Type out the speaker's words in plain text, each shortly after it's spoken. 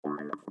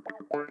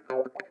Did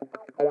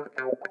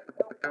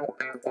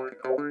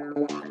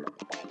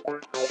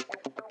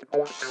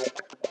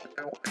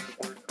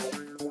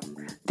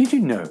you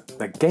know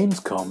that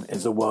Gamescom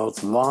is the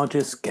world's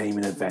largest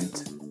gaming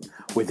event,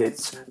 with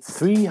its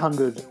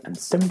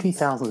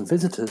 370,000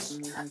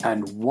 visitors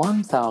and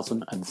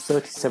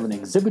 1,037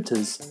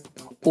 exhibitors,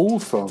 all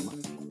from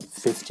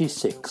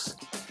 56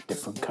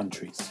 different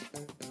countries?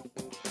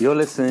 You're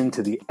listening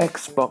to the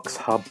Xbox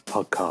Hub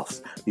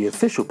podcast, the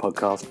official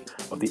podcast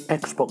of the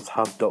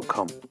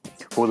XboxHub.com.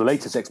 For the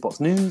latest Xbox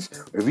news,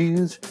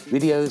 reviews,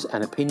 videos,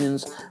 and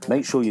opinions,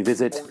 make sure you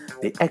visit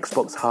the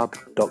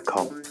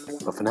XboxHub.com.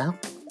 But for now,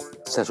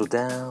 settle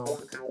down,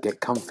 get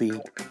comfy,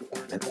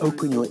 and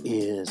open your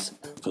ears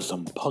for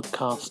some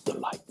podcast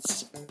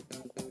delights.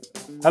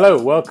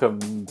 Hello,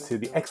 welcome to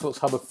the Xbox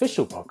Hub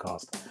official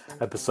podcast,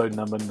 episode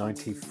number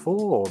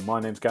 94.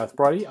 My name's Gareth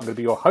Bridie. I'm going to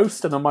be your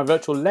host, and on my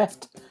virtual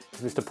left is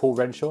Mr. Paul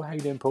Renshaw. How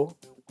you doing, Paul?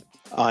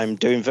 I'm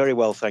doing very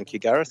well, thank you,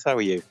 Gareth. How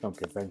are you? I'm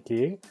good, thank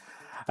you.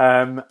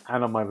 And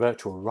on my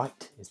virtual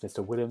right is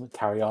Mr. William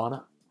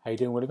Cariana. How you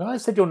doing, William? I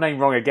said your name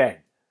wrong again.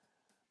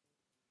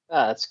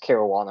 It's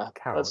Caruana.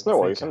 That's no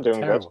worries. I'm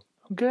doing terrible.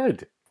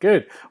 Good.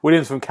 Good.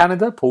 William's from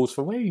Canada. Paul's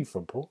from... Where are you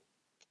from, Paul?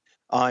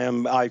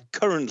 I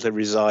currently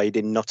reside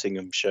in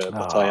Nottinghamshire,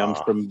 but I'm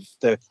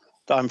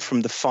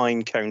from the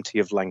fine county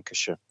of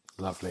Lancashire.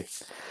 Lovely.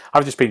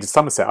 I've just been to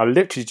Somerset. I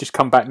literally just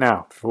come back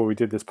now before we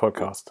did this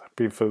podcast. I've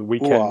been for the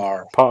weekend,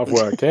 part of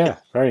work. Yeah,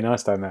 very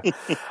nice down there.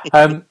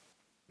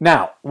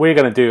 Now, we're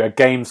going to do a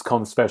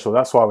Gamescom special.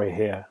 That's why we're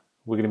here.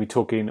 We're going to be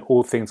talking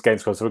all things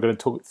Gamescom. So we're going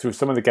to talk through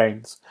some of the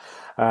games.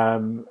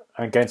 And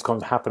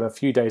Gamescom happened a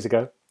few days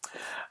ago.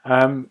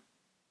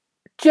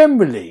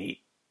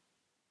 Generally,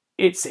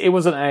 it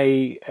wasn't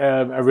a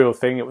real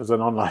thing. It was an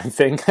online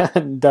thing.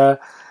 And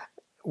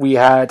we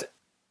had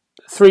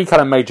three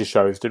kind of major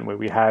shows, didn't we?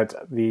 We had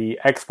the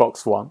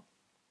Xbox One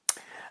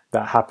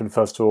that happened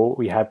first of all.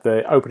 We had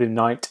the opening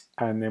night,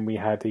 and then we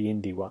had the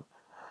indie one.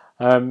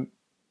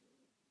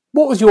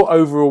 What was your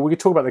overall? We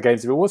could talk about the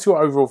games, but what's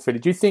your overall feeling?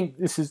 Do you think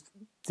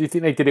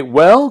they did it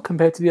well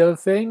compared to the other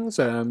things?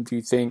 Do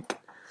you think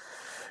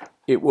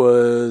it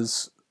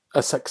was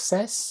a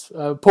success?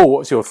 Paul,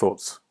 what's your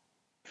thoughts?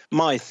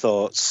 My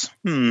thoughts.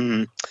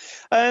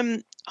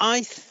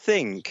 I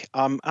think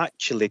I'm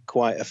actually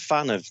quite a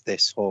fan of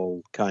this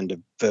whole kind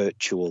of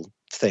virtual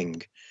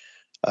thing.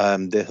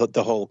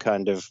 The whole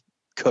kind of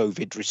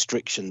COVID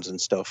restrictions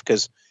and stuff,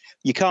 because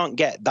you can't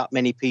get that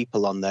many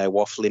people on there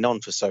waffling on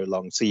for so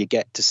long, so you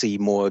get to see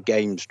more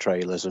games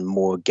trailers and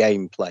more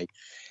gameplay.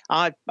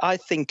 I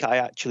think I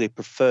actually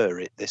prefer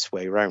it this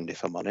way round,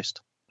 if I'm honest.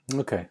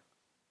 Okay.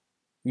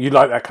 You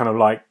like that kind of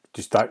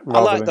just that? I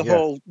like the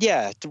whole,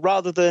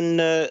 rather than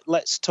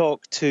let's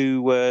talk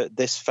to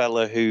this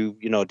fella who,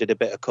 did a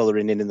bit of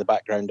colouring in the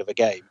background of a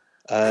game.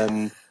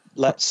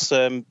 Let's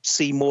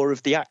see more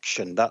of the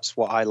action. That's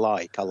what I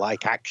like. I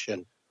like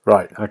action.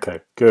 Right,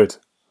 okay, good.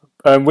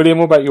 William,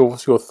 what about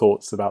what's your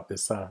thoughts about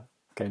this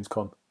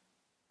Gamescom,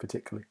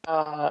 particularly?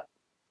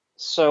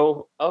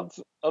 So of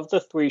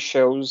the three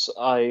shows,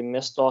 I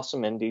missed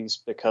Awesome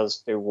Indies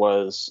because there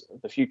was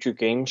the Future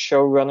Games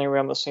show running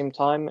around the same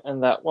time,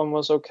 and that one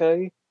was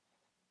okay.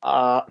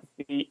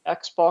 The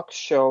Xbox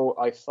show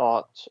I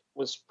thought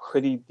was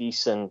pretty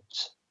decent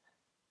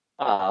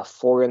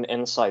for an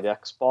inside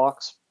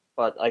Xbox,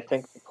 but I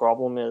think the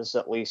problem is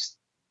at least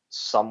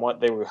somewhat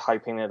they were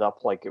hyping it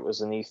up like it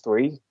was an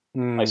E3.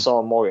 I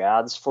saw more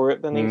ads for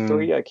it than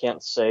E3. I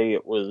can't say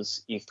it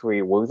was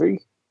E3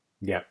 worthy.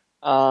 Yeah.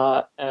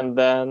 And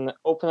then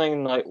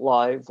Opening Night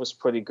Live was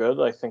pretty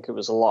good. I think it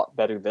was a lot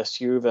better this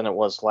year than it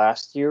was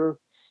last year.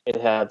 It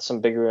had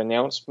some bigger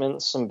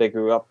announcements, some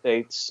bigger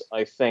updates.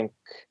 I think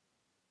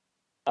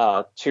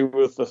two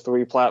of the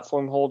three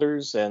platform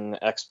holders in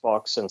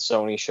Xbox and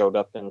Sony showed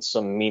up in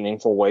some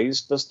meaningful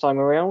ways this time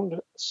around.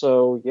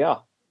 So, yeah,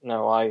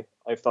 no, I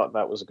thought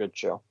that was a good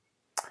show.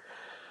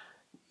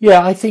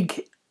 Yeah, I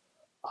think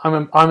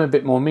I'm a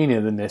bit more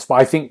meaner than this, but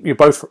I think you're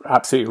both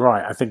absolutely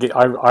right. I think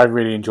I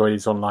really enjoy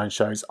these online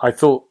shows. I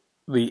thought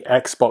the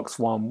Xbox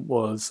one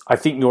was. I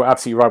think you're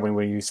absolutely right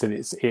when you said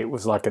it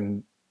was like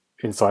an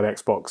inside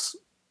Xbox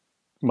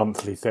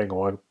monthly thing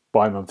or a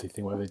bi-monthly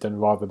thing where they've done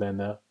rather than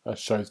a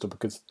show stuff,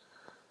 because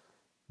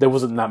there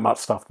wasn't that much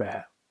stuff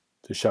there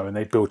to show, and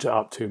they built it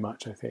up too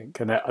much, I think.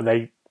 And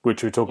they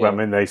which we talk about, I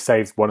mean, they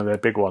saved one of their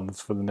big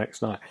ones for the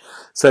next night.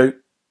 So.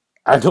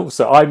 And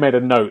also, I made a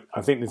note.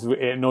 I think it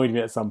annoyed me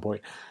at some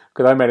point,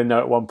 because I made a note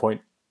at one point.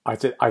 I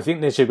said, I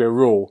think there should be a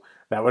rule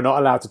that we're not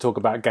allowed to talk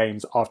about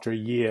games after a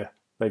year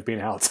they've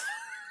been out.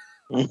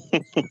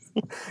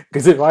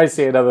 Because if I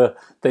see another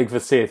thing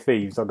for Sea of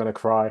Thieves, I'm going to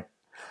cry.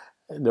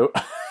 And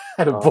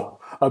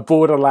a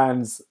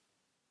Borderlands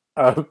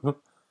themed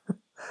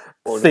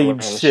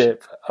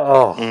ship.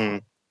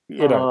 That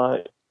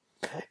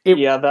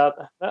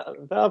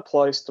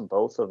applies to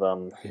both of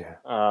them.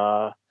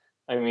 Yeah.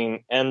 I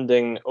mean,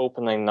 ending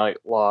Opening Night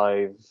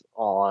Live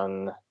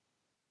on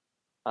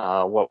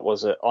what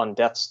was it, on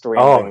Death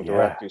Stranding yeah.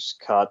 Director's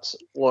Cut.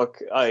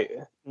 Look,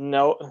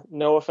 no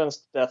offense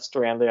to Death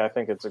Stranding, I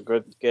think it's a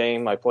good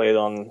game. I played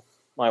on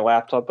my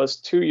laptop, but it's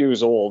 2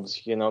 years old.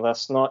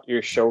 That's not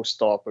your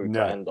showstopper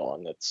to end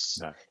on.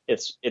 It's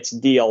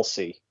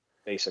DLC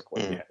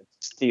basically. Yeah.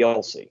 It's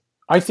DLC.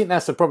 I think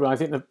that's the problem. I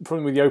think the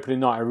problem with the opening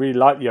night, I really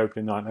like the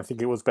opening night, and I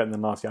think it was better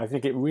than last year. I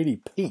think it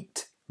really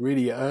peaked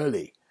really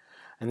early.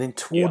 And then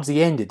towards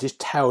the end, it just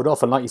tailed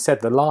off. And like you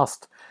said,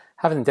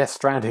 having Death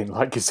Stranding,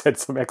 like you said,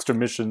 some extra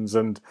missions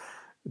and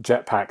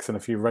jetpacks and a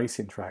few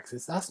racing tracks,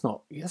 that's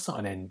not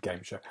an end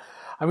game show.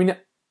 I mean,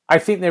 I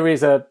think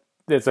there's a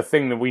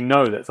thing that we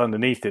know that's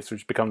underneath this,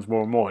 which becomes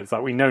more and more. It's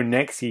like we know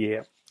next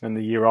year and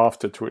the year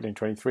after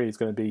 2023 is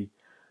going to be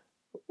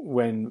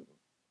when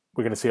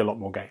we're going to see a lot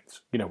more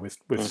games.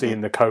 We're seeing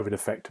the COVID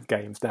effect of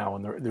games now,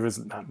 and there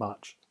isn't that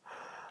much.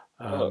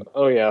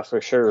 Oh yeah, for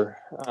sure.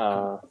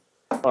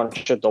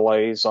 Bunch of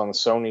delays on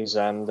Sony's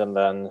end, and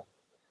then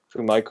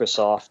through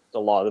Microsoft, a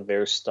lot of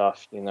their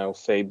stuff,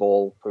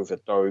 Fable, Prove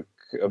It Dark,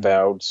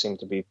 Avowed seem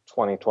to be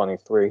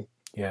 2023.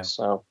 Yeah.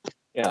 So,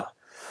 yeah.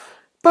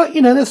 But,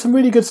 there's some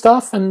really good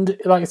stuff, and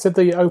like I said,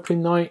 the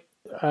opening night,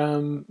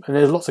 and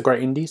there's lots of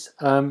great indies.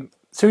 So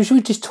should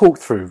we just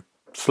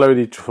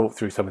slowly talk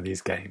through some of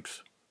these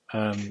games?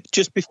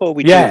 Just before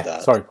we do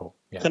that, sorry, Paul.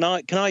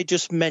 Yeah. Can I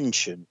just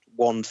mention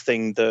one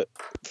thing that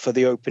for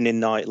the opening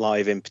night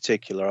live in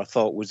particular, I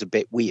thought was a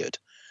bit weird,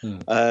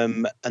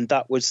 and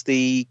that was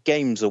the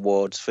Games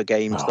Awards for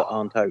games that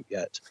aren't out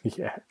yet.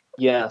 Yeah.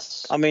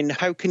 Yes. I mean,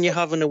 how can you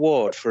have an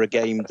award for a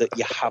game that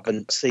you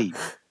haven't seen?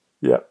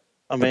 Yeah.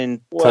 I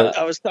mean,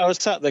 I was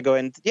sat there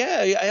going,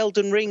 yeah,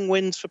 Elden Ring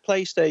wins for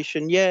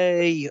PlayStation,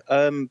 yay!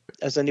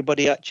 Has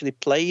anybody actually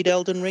played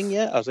Elden Ring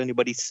yet? Has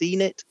anybody seen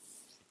it?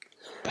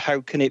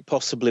 How can it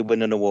possibly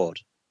win an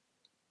award?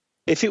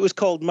 If it was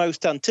called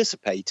Most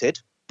Anticipated,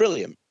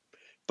 brilliant.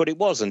 But it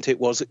wasn't. It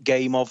was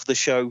Game of the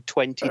Show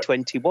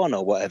 2021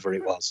 or whatever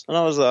it was. And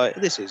I was like,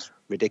 this is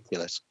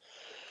ridiculous.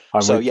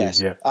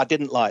 Yes, I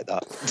didn't like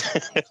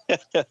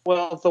that.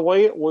 Well, the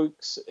way it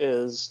works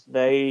is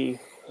they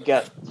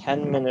get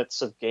 10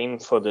 minutes of game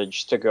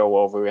footage to go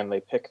over, and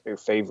they pick their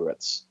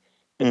favorites.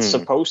 It's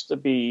supposed to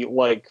be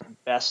like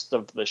best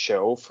of the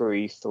show for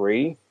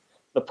E3.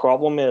 The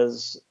problem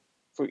is,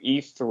 for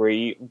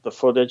E3, the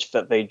footage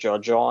that they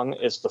judge on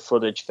is the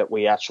footage that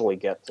we actually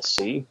get to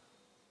see.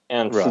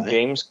 And for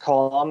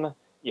Gamescom,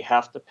 you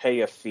have to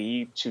pay a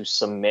fee to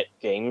submit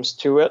games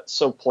to it.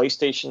 So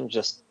PlayStation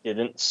just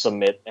didn't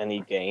submit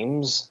any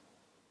games.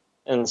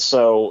 And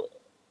so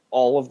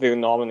all of their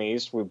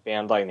nominees were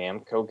Bandai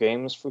Namco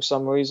games for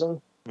some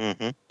reason.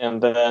 Mm-hmm.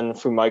 And then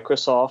for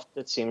Microsoft,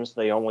 it seems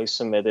they only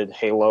submitted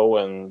Halo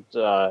and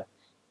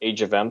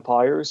Age of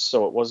Empires,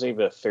 so it wasn't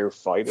even a fair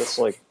fight. It's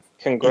like,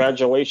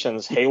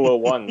 congratulations, Halo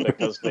won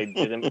because they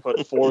didn't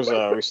put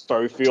Forza or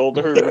Starfield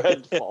or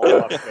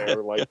Redfall up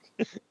there. Like,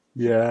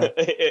 yeah,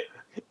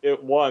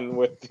 it won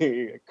with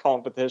the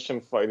competition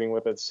fighting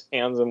with its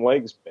hands and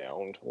legs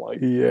bound. Like,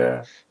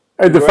 yeah.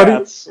 And the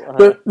funniest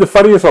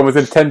one was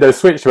Nintendo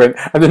Switch went,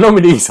 and the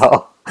nominees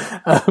are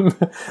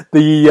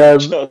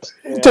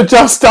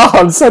Just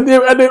Dance and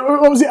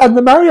what was it? And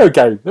the Mario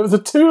game. There was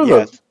two of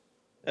them.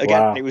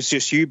 Again, It was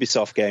just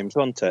Ubisoft games,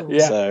 wasn't it?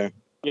 Yeah. So,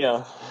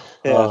 yeah.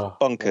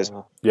 Bonkers.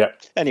 Yeah.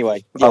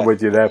 Anyway, I'm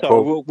with you there,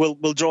 Paul.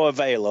 We'll draw a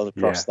veil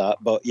across that,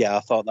 but I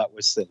thought that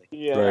was silly.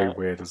 Yeah. Very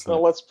weird, isn't it?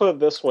 Well, let's put it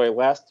this way: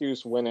 last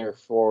year's winner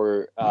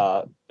for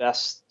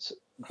best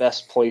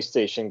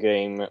PlayStation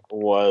game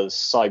was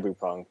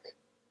Cyberpunk,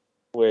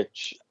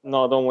 which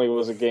not only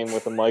was a game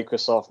with a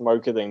Microsoft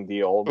marketing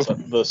deal,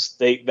 but the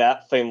state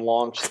that thing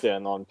launched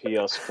in on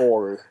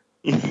PS4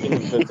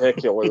 in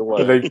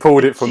particular. They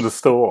pulled it from the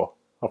store.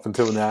 Up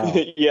until now.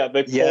 Yeah,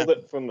 they pulled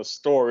it from the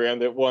store,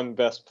 and it won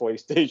Best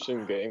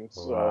PlayStation Game.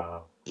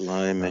 So,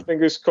 wow.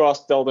 Fingers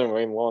crossed Elden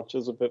Ring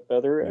launches a bit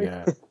better.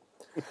 Yeah.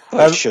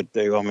 It should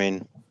do. I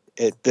mean,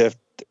 because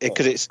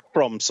it's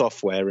from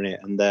software in it,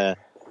 and they're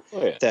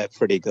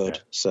pretty good.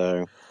 Yeah.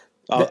 So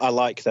I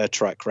like their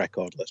track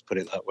record. Let's put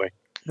it that way.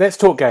 Let's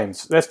talk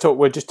games.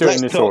 We're just doing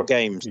this. Let's talk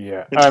games.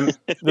 Yeah.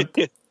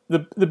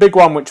 The big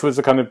one, which was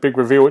a kind of big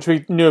reveal, which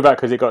we knew about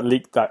because it got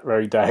leaked that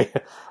very day,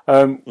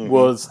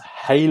 was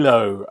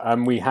Halo.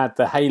 And we had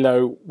the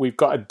Halo. We've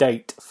got a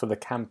date for the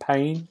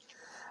campaign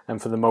and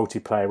for the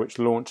multiplayer, which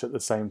launch at the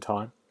same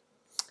time.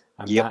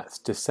 And that's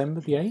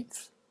December the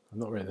 8th. I'm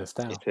not written this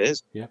down. It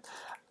is. Yeah.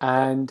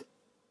 And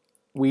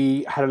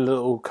we had a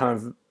little kind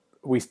of...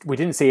 We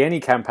didn't see any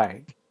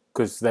campaign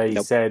because they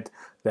said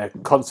they're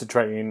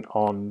concentrating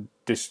on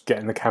just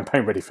getting the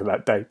campaign ready for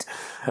that date.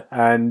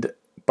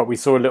 But we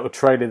saw a little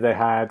trailer they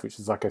had, which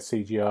is like a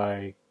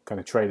CGI kind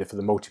of trailer for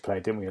the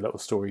multiplayer, didn't we? A little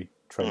story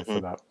trailer for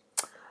that.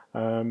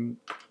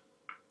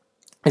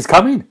 It's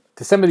coming,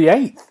 December the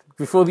 8th,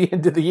 before the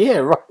end of the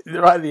year,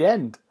 right at the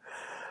end.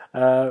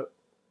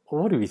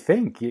 What do we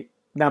think?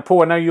 Now,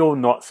 Paul, I know you're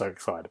not so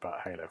excited about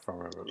Halo, if I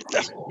remember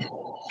right.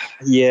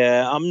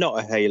 Yeah, I'm not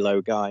a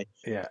Halo guy.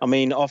 Yeah. I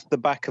mean, off the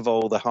back of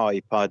all the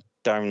hype, I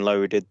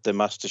downloaded the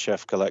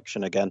MasterChef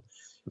collection again.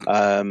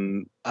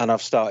 and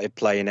I've started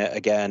playing it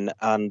again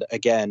and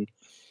again.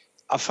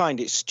 I find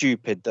it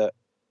stupid that,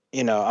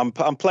 I'm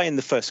playing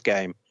the first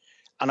game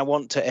and I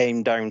want to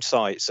aim down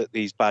sights at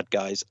these bad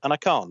guys and I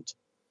can't.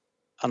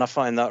 And I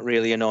find that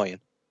really annoying.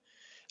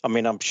 I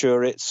mean, I'm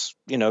sure it's,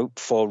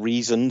 for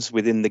reasons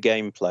within the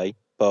gameplay,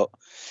 but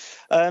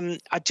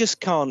I just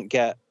can't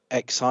get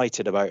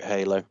excited about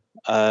Halo.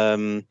 I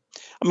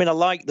mean, I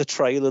liked the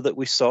trailer that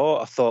we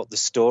saw. I thought the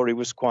story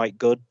was quite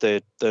good.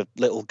 The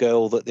little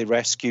girl that they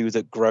rescue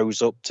that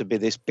grows up to be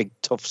this big,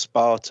 tough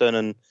Spartan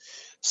and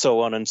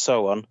so on and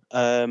so on.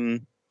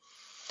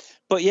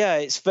 But yeah,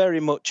 it's very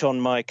much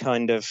on my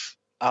kind of,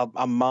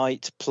 I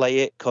might play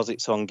it because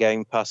it's on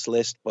Game Pass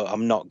list, but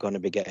I'm not going to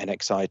be getting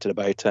excited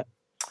about it.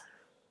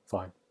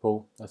 Fine,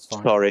 Paul, that's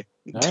fine. Sorry.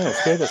 No,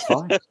 that's good, that's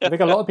fine. I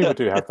think a lot of people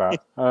do have that.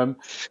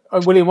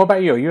 William, what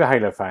about you? Are you a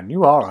Halo fan?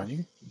 You are, aren't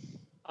you?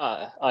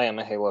 I am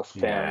a Halo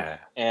fan,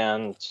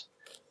 and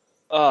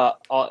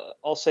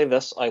I'll say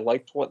this: I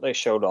liked what they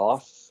showed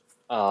off.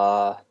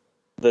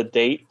 The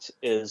date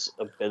is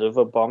a bit of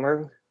a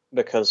bummer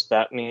because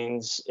that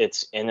means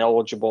it's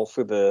ineligible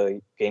for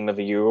the Game of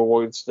the Year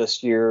awards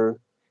this year.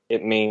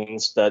 It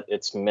means that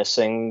it's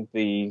missing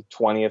the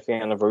 20th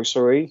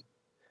anniversary,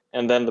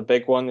 and then the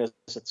big one is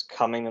it's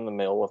coming in the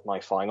middle of my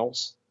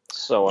finals,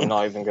 so I'm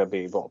not even going to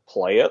be able to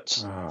play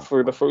it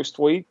for the first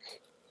week.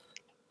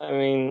 I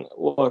mean,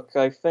 look,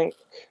 I think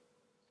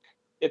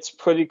it's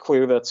pretty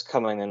clear that's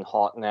coming in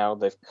hot now.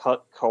 They've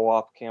cut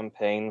co-op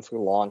campaign for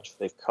launch.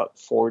 They've cut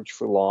Forge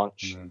for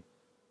launch.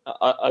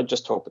 I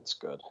just hope it's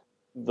good.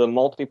 The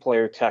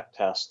multiplayer tech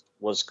test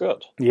was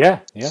good. Yeah.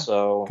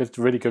 So good,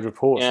 really good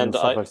reports and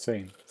stuff I've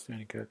seen. It's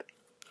really good.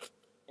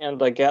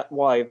 And I get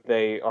why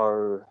they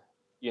are,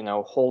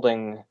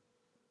 holding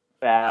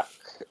back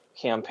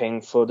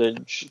campaign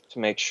footage to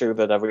make sure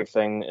that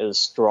everything is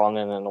strong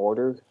and in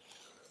order.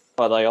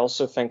 But I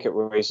also think it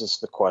raises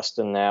the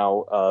question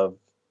now of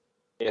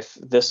if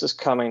this is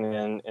coming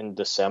in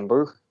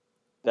December,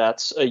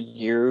 that's a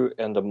year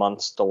and a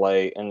month's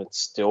delay, and it's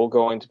still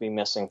going to be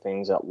missing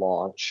things at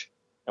launch,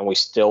 and we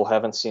still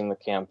haven't seen the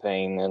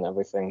campaign and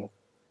everything.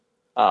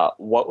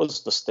 What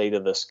was the state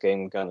of this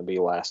game going to be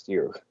last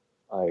year?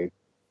 I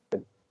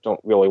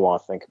don't really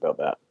want to think about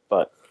that,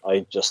 but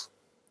I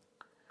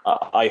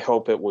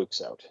hope it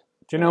works out.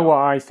 Do you know what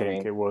I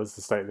think it was,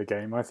 the state of the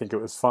game? I think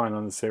it was fine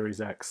on the Series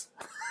X.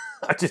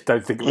 I just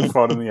don't think it was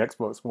fine on the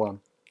Xbox One.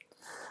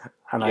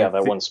 And that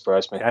wouldn't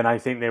surprise me. And I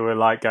think they were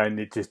like going,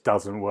 it just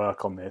doesn't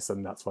work on this,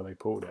 and that's why they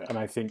pulled it. And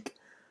I think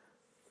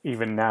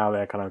even now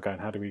they're kind of going,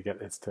 how do we get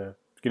this to,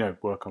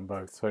 work on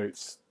both? So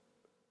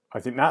I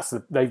think that's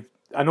they've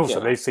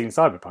seen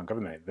Cyberpunk,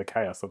 haven't they? The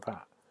chaos of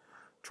that,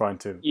 trying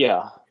to,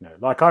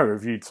 like I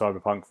reviewed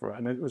Cyberpunk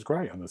and it was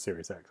great on the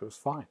Series X. It was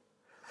fine.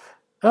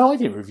 Oh, I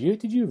didn't review it.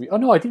 Did you review it? Oh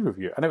no, I did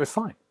review it, and it was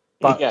fine.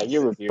 But, you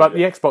reviewed it. But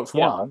the Xbox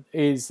One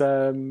is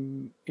the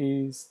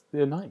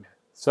nightmare.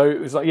 So it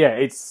was like,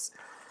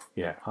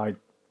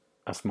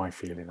 that's my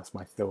feeling, that's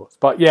my thoughts.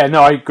 But yeah,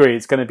 no, I agree.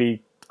 It's going to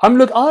be.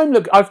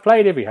 I've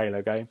played every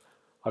Halo game.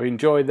 I've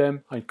enjoyed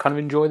them. I kind of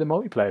enjoy the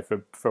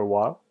multiplayer for a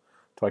while,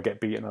 till I get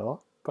beaten a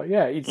lot. But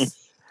yeah,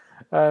 it's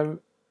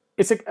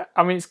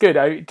it's good.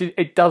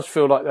 It does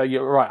feel like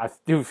you're right. I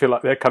do feel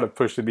like they're kind of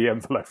pushing the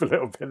envelope a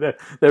little bit.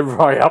 They're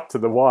right up to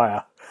the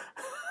wire.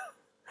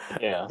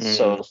 Yeah.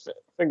 So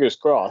fingers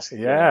crossed.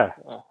 Yeah.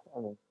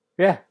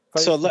 Yeah.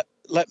 So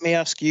let me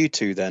ask you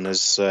two then,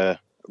 as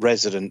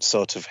resident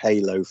sort of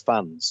Halo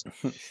fans,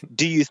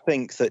 do you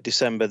think that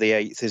December the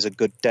 8th is a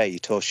good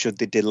date, or should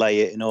they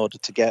delay it in order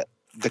to get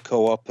the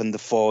co-op and the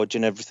Forge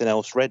and everything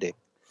else ready?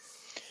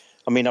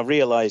 I mean, I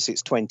realise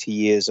it's 20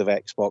 years of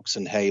Xbox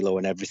and Halo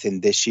and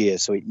everything this year,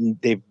 so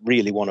they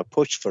really want to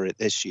push for it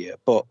this year.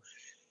 But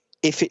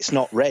if it's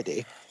not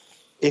ready,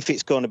 if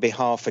it's going to be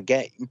half a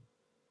game,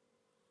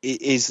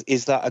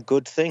 is that a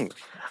good thing?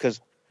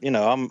 Because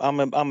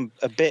I'm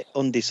a bit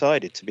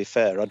undecided, to be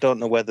fair. I don't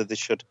know whether they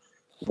should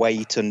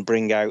wait and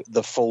bring out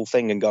the full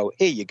thing and go,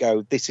 here you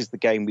go, this is the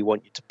game we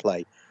want you to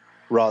play,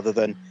 rather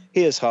than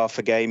here's half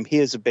a game,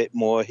 here's a bit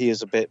more,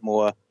 here's a bit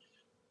more.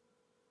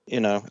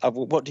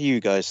 What do you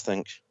guys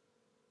think?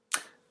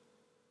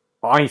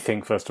 I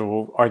think, first of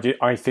all,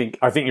 I think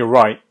you're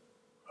right.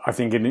 I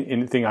think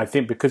I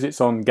think because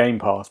it's on Game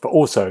Pass, but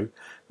also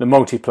the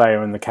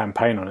multiplayer and the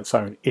campaign on its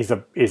own is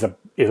a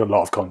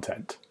lot of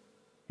content.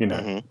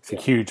 It's a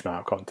huge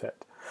amount of content,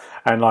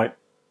 and like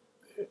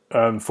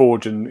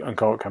Forge and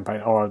co-op campaign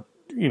are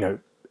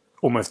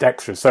almost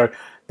extras. So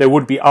there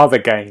would be other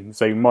games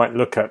they might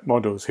look at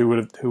models who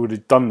would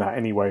have done that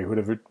anyway. Who would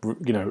have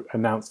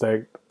announced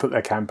put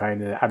their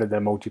campaign and added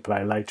their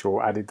multiplayer later,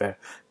 or added their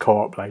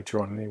co-op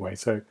later on anyway.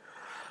 So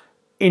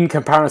in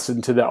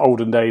comparison to the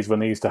olden days when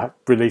they used to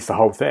release the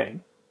whole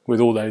thing with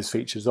all those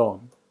features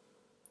on,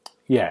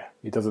 it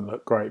doesn't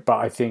look great. But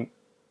I think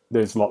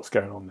there's lots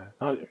going on there.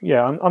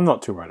 I'm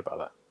not too worried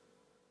about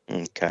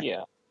that. Okay.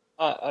 Yeah,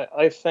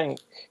 I think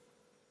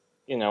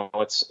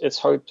it's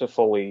hard to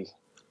fully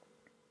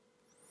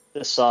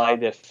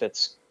decide if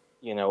it's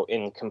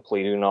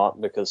incomplete or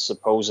not, because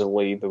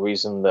supposedly the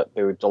reason that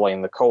they're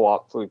delaying the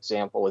co-op, for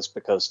example, is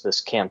because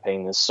this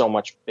campaign is so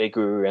much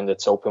bigger and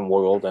it's open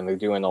world and they're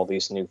doing all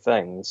these new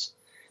things.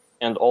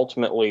 And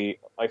ultimately,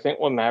 I think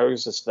what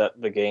matters is that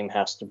the game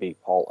has to be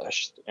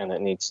polished and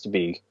it needs to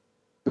be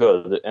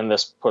good. And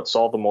this puts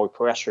all the more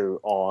pressure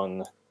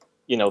on,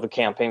 the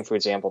campaign, for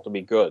example, to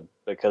be good,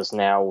 because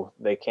now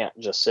they can't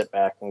just sit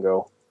back and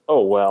go,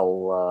 oh,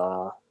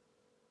 well,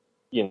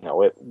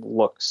 it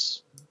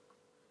looks...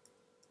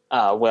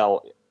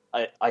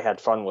 I had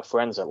fun with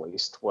friends at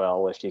least.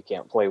 Well, if you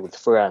can't play with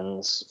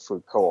friends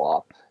through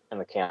co-op in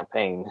the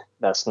campaign,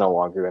 that's no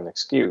longer an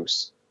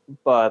excuse.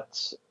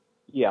 But,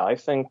 yeah, I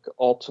think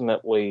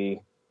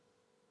ultimately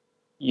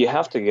you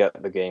have to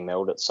get the game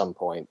out at some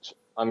point.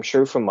 I'm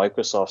sure from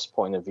Microsoft's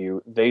point of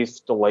view, they've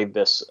delayed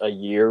this a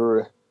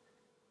year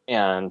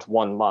and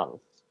 1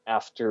 month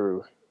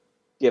after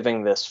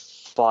giving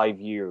this 5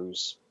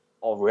 years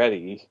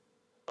already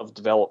of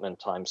development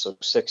time, so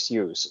 6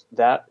 years.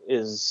 That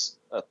is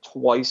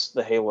twice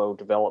the Halo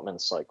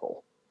development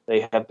cycle.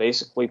 They have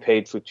basically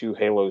paid for 2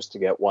 Halos to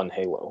get 1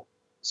 Halo.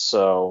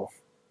 So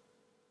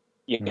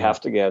you have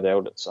to get it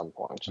out at some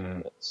point.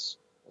 It's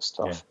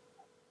tough.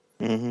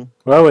 Yeah. Mm-hmm.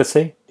 Well, we'll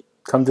see.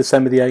 Come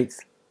December the 8th.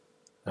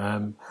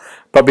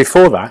 But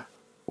before that,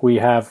 we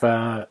have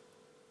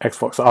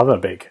Xbox's other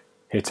big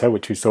hitter,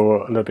 which we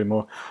saw a little bit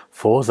more,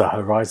 Forza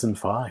Horizon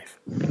 5.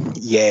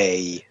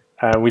 Yay.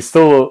 We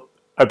saw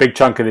a big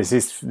chunk of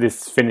this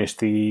finished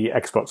the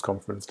Xbox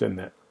conference, didn't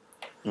it?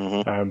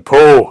 Mm-hmm.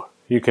 Paul,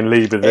 you can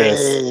lead with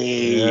this.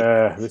 Hey.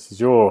 Yeah, this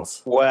is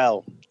yours.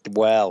 Well,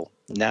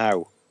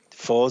 now,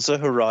 Forza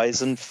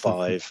Horizon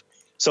 5.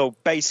 So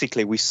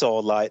basically we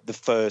saw the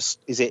first,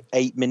 is it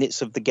 8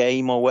 minutes of the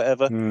game or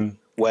whatever,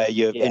 where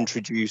you're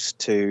introduced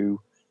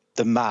to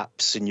the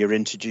maps and you're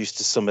introduced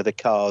to some of the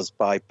cars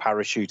by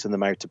parachuting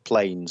them out of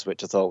planes,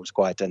 which I thought was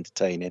quite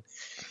entertaining.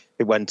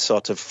 It went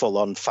sort of full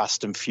on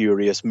Fast and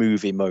Furious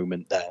movie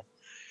moment there.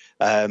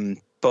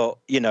 But,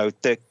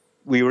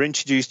 we were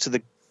introduced to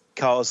the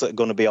cars that are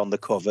going to be on the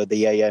cover,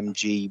 the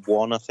AMG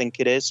 1, I think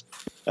it is,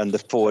 and the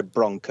Ford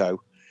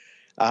Bronco.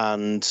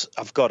 And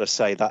I've got to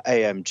say that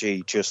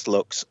AMG just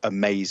looks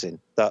amazing.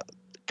 That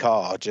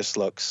car just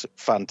looks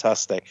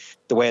fantastic.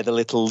 The way the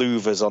little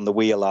louvers on the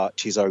wheel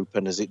arches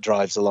open as it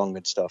drives along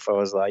and stuff. I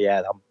was like,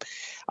 yeah,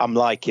 I'm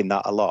liking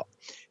that a lot.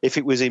 If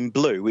it was in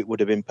blue, it would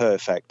have been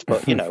perfect.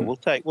 But we'll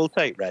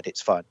take red.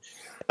 It's fine.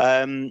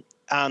 And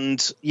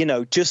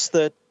just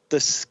the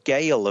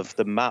scale of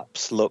the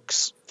maps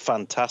looks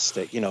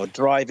fantastic.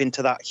 Drive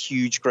into that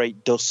huge,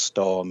 great dust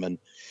storm and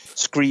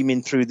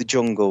screaming through the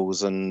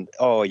jungles, and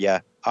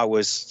I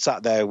was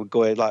sat there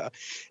going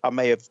I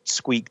may have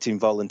squeaked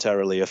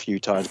involuntarily a few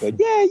times, going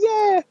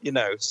yeah,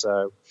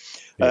 So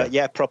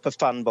proper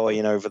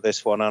fanboying over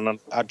this one, and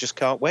I just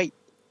can't wait.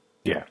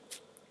 Yeah,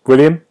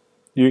 William,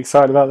 you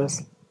excited about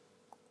this?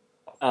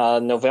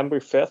 November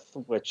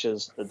 5th, which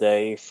is the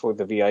day for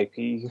the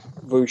VIP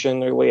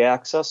version early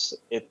access.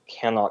 It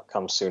cannot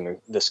come sooner.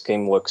 This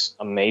game looks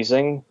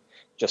amazing,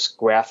 just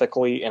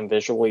graphically and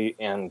visually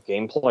and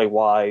gameplay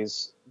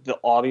wise. The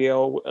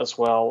audio as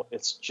well,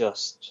 it's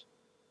just...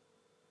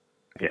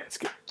 Yeah, it's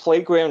good.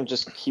 Playground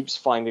just keeps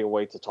finding a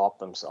way to top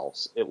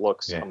themselves. It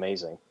looks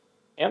amazing.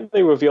 And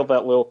they revealed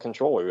that little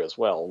controller as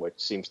well, which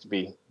seems to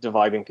be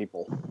dividing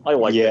people. I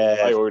like it.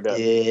 I ordered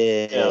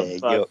it.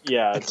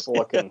 It's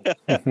looking...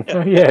 I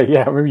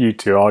remember you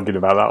two arguing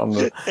about that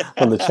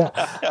on the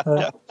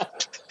chat.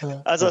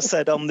 As I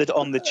said on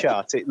the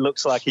chat, it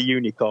looks like a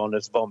unicorn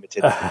has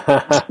vomited.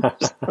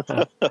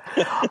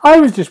 I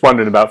was just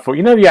wondering about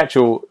the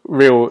actual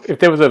if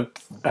there was a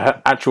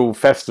actual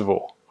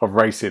festival of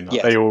racing,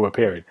 they all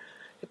appearing.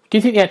 Do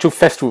you think the actual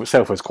festival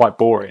itself was quite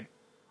boring?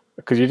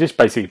 Because you're just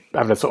basically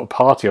having a sort of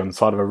party on the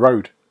side of a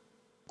road.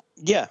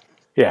 Yeah.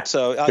 Yeah.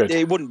 So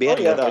it wouldn't be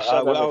any of that.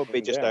 I would be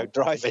just out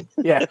driving.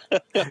 Yeah.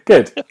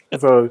 Good.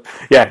 So,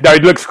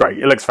 it looks great.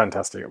 It looks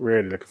fantastic.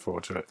 Really looking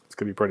forward to it. It's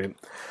going to be brilliant.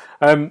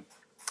 I'm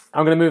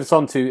going to move us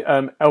on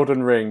to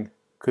Elden Ring,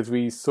 because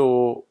we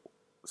saw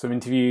some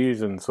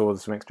interviews and saw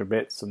some extra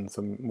bits and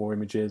some more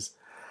images.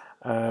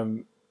 I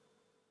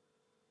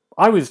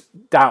was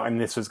doubting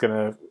this was going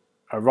to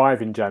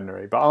arrive in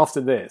January, but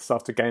after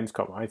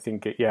Gamescom, I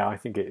think it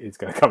is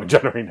going to come in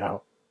January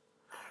now.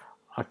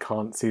 I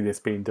can't see this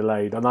being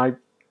delayed. And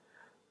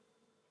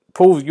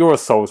Paul, you're a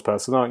Souls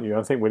person, aren't you?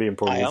 I think William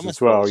probably is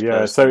as well.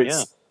 Yeah, so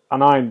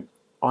and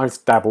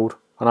I've dabbled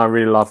and I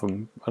really love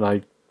them, and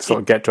I sort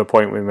of get to a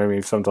point where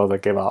maybe sometimes I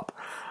give up,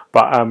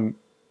 but I'm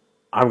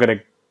going to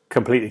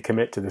completely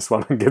commit to this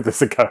one and give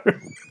this a go.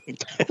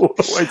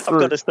 I've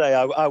got to say,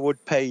 I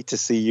would pay to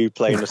see you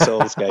playing a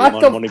Souls game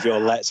on one of your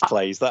Let's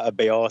Plays. That'd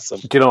be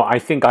awesome. Do you know what? I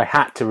think I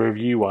had to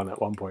review one at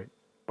one point,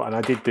 and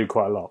I did do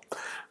quite a lot.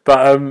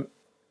 But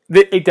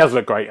it does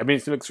look great. I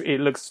mean, it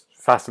looks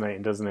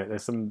fascinating, doesn't it?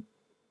 There's some...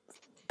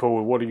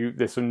 Paul,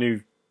 there's some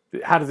new...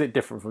 How does it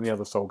differ from the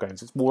other Soul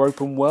games? It's more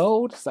open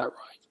world, is that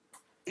right?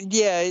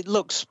 Yeah, it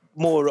looks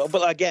more.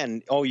 But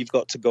again, all you've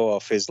got to go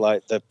off is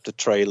like the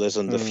trailers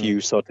and the few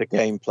sort of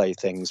gameplay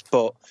things.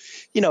 But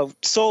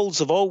Souls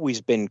have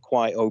always been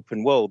quite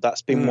open world.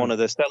 That's been one of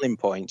the selling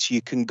points.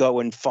 You can go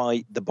and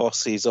fight the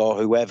bosses or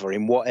whoever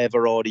in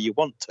whatever order you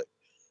want to.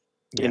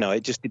 Yeah.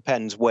 It just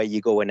depends where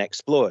you go and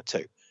explore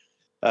to.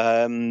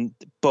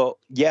 But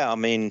yeah, I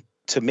mean,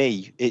 to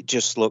me, it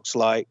just looks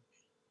like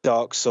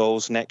Dark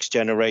Souls next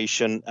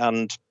generation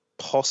and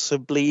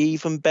possibly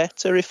even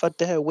better, if I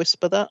dare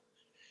whisper that.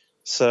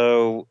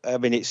 So, I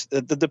mean, it's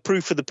the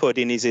proof of the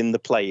pudding is in the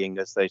playing,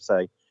 as they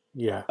say.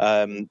 Yeah.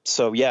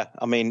 So, yeah,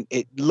 I mean,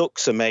 it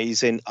looks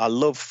amazing. I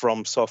love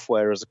From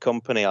Software as a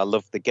company. I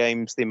love the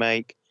games they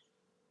make.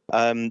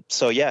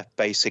 So, yeah,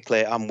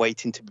 basically, I'm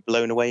waiting to be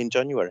blown away in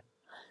January.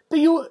 But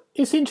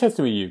it's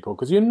interesting with you, Paul,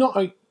 because you're not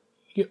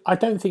I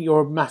don't think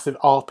you're a massive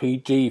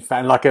RPG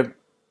fan.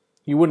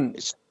 You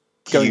wouldn't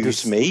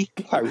Excuse me?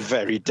 How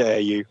very dare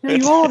you? Yeah,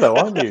 you are though,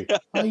 aren't you?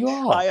 Oh, you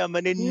are. I am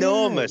an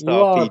enormous you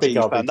are a big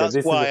RPG fan.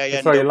 That's why I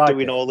end up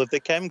doing all of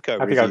the Kemco I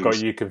think reviews. I've got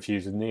you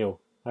confused with Neil.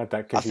 I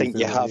think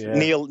you have. Yeah.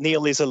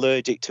 Neil is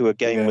allergic to a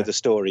game with a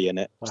story in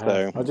it.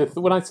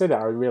 When I said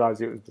that, I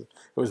realised it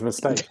was a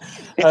mistake.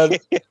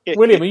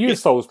 William, are you a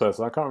Souls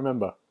person? I can't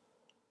remember.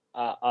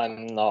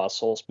 I'm not a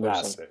Souls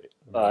person,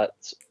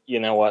 but you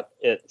know what?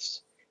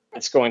 It's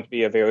going to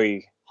be a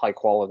very high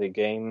quality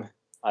game.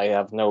 I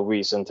have no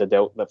reason to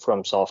doubt that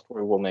From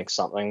Software will make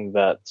something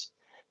that,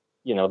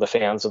 the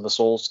fans of the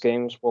Souls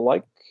games will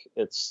like.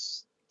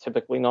 It's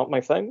typically not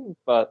my thing,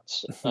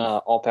 but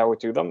all power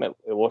to them. It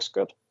looks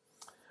good.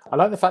 I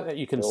like the fact that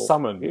you can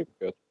summon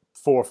 4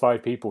 or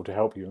 5 people to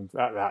help you.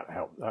 That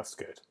helped. That's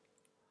good.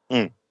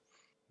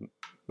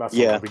 That's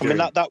I mean,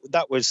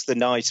 that was the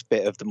nice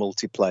bit of the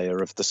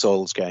multiplayer of the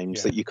Souls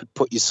games, that you could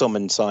put your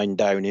summon sign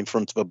down in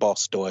front of a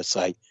boss door,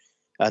 say,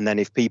 and then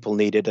if people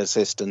needed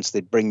assistance,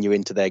 they'd bring you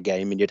into their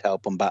game and you'd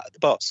help them batter the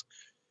boss.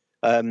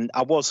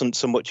 I wasn't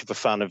so much of a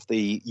fan of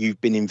you've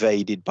been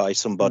invaded by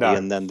somebody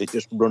and then they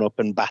just run up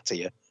and batter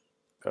you.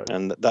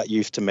 And that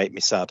used to make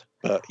me sad.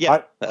 But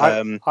yeah.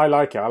 I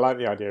like it. I like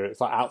the idea. It's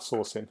like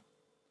outsourcing.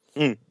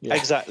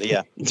 Exactly,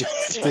 yeah.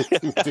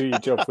 Do your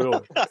job for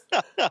all.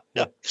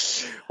 Yeah.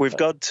 We've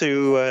got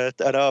to an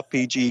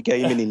RPG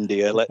game in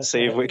India. Let's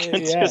see if we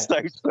can just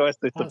outsource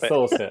this a bit.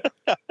 Outsource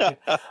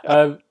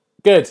it.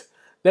 Good.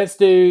 Let's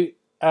do.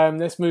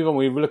 Let's move on.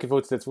 We were looking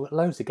forward to this.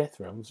 Loads to get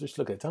through. I'm just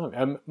looking at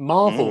time.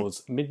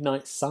 Marvel's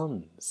Midnight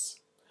Suns.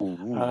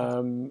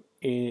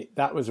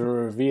 That was a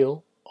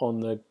reveal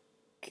on the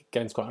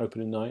Gamescom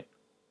opening night.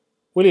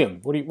 William,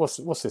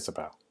 what's this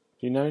about?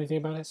 Do you know anything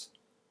about this?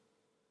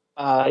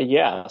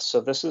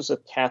 So this is a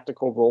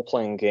tactical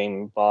role-playing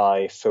game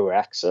by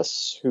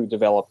Firaxis, who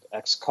developed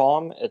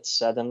XCOM. It's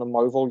set in the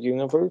Marvel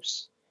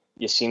universe.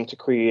 You seem to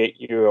create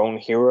your own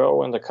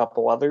hero and a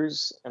couple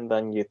others, and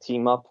then you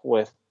team up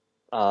with,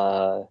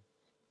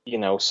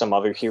 some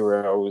other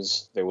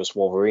heroes. There was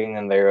Wolverine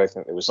in there. I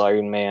think there was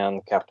Iron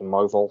Man, Captain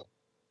Marvel.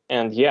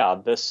 And yeah,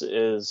 this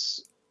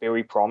is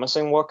very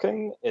promising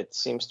looking. It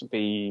seems to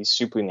be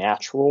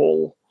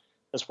supernatural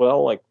as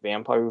well, like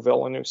vampire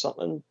villain or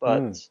something.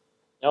 But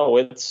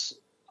no,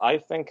 I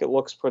think it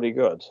looks pretty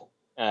good.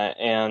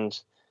 And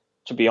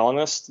to be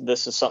honest,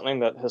 this is something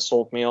that has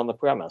sold me on the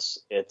premise.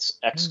 It's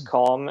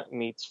XCOM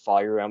meets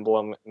Fire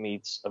Emblem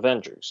meets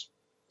Avengers.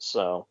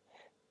 So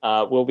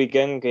we'll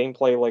begin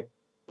gameplay like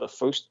the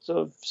 1st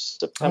of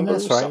September.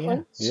 That's or right,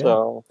 something. yeah.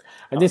 So,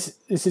 and this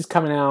is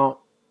coming out.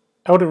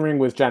 Elden Ring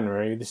was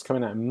January. This is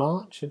coming out in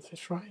March. Is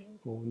this right?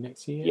 Or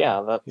next year?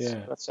 Yeah,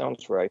 that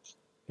sounds right.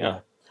 Yeah.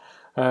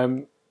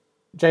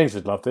 James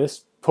would love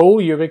this. Paul,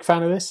 you a big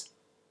fan of this?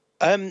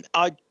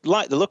 I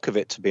like the look of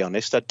it, to be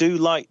honest. I do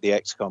like the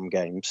XCOM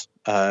games.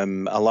 I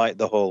like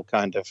the whole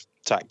kind of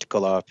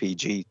tactical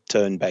RPG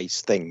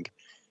turn-based thing.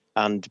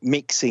 And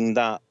mixing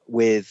that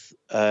with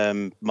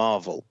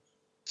Marvel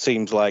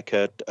seems like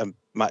a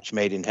match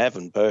made in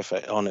heaven,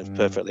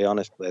 perfectly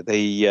honestly.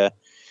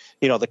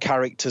 The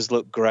characters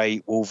look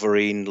great.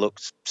 Wolverine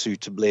looks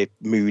suitably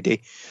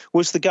moody.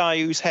 Was the guy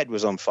whose head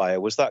was on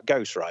fire, was that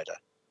Ghost Rider?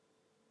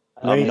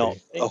 I'm not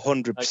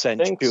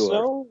 100% sure.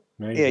 So.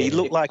 Maybe. Yeah, he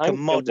looked like a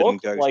modern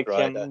Ghost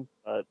Rider. Him,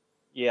 but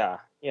yeah,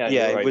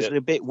 it was a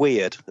bit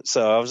weird.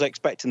 So I was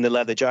expecting the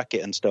leather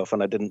jacket and stuff,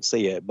 and I didn't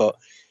see it. But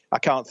I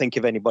can't think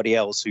of anybody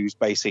else who's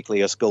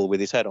basically a skull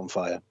with his head on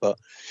fire. But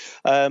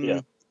I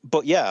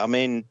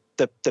mean,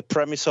 the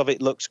premise of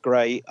it looks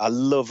great. I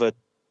love a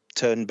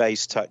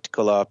turn-based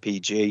tactical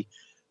RPG,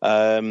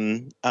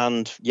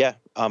 and yeah,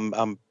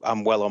 I'm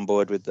well on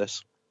board with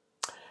this.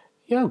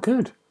 Yeah,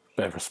 good.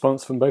 Better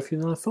response from both of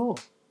you than I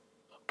thought.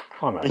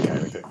 I'm okay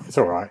with it. It's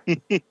all right.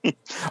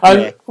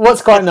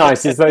 What's quite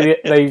nice is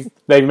they've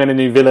made a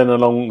new villain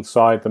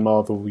alongside the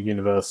Marvel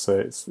universe. So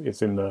it's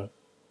in the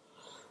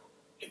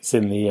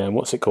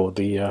what's it called?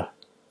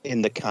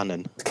 In the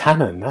canon.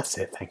 Canon. That's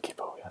it. Thank you,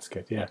 Paul. That's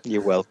good. Yeah.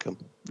 You're welcome.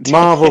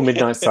 Marvel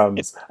Midnight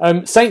Suns.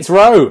 Saints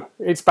Row.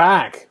 It's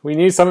back. We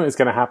knew something was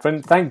going to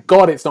happen. Thank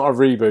God it's not a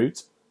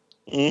reboot.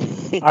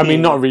 I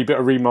mean, not a reboot,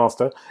 a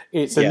remaster.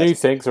 It's a new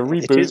thing. It's a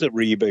reboot. It is a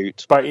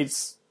reboot, but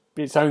it's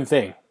its own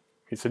thing.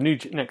 It's a new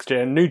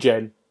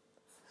gen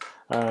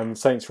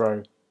Saints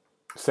Row,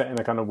 set in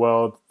a kind of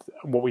world.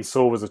 What we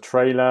saw was a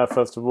trailer,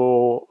 first of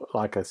all,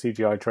 like a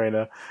CGI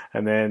trailer,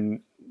 and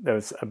then there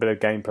was a bit of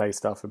gameplay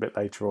stuff a bit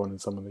later on,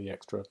 and some of the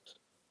extra,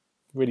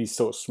 really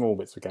sort of small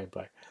bits of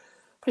gameplay.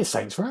 But it's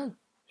Saints Row.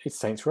 It's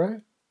Saints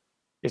Row.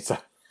 It's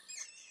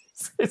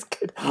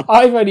good.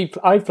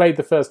 I've played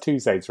the first 2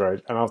 Saints Row,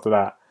 and after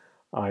that,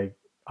 I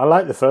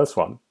liked the first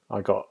one.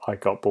 I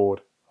got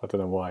bored. I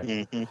don't know why.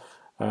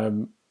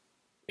 Mm-hmm.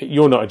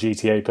 You're not a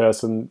GTA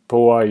person,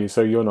 Paul, are you?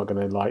 So you're not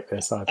going to like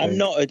this, I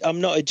think. I'm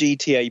not a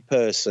GTA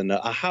person.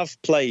 I have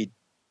played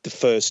the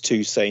first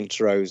 2 Saints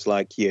Rows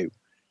like you.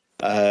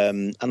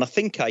 And I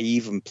think I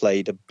even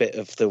played a bit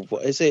of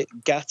what is it?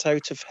 Gat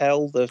Out of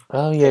Hell, the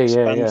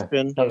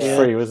expansion. That was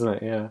free,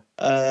 wasn't it? Yeah.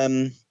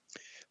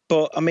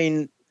 But I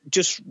mean,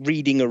 just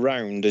reading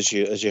around as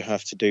you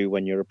have to do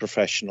when you're a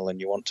professional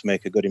and you want to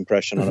make a good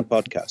impression on a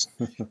podcast.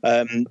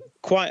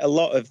 Quite a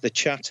lot of the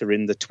chatter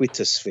in the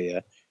Twitter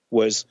sphere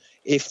was,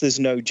 if there's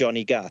no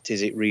Johnny Gat,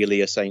 is it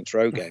really a Saints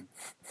Row game?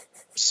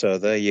 So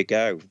there you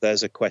go.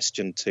 There's a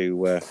question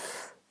to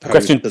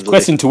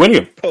question to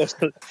William. Post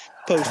to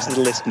the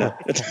listener.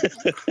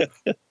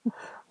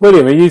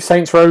 William, are you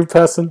Saints Row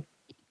person?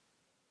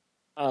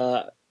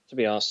 To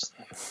be honest,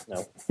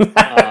 no.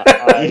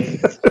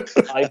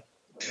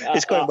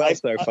 It's going well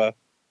so far.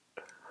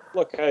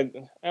 Look, I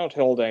don't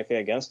hold anything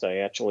against it. I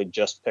actually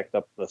just picked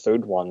up the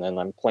 3rd one, and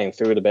I'm playing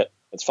through it a bit.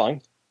 It's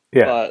fine.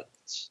 Yeah. But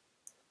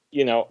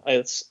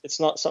it's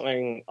not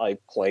something I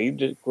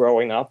played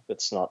growing up.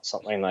 It's not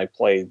something I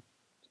played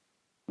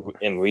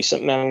in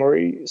recent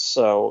memory.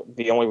 So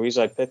the only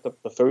reason I picked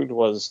up the 3rd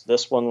was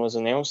this one was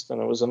announced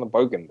and it was in the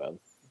bargain bin.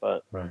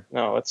 But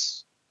no,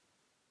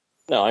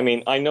 I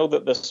mean, I know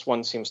that this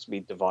one seems to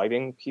be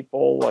dividing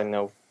people. I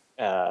know,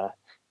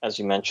 as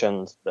you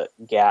mentioned, that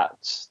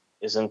GAT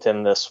isn't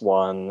in this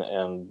one,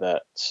 and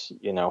that,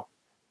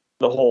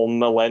 the whole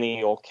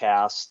millennial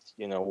cast,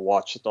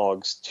 Watch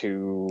Dogs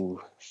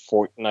 2,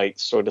 Fortnite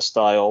sort of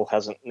style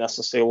hasn't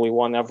necessarily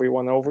won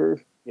everyone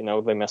over.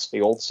 They miss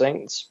the old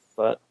Saints,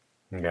 but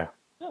yeah,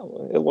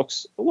 it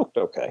looked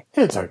okay.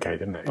 It's okay,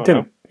 didn't it?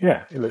 It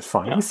looks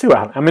fine. Yeah. We'll see what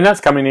happens. I mean,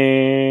 that's coming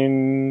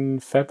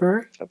in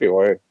February.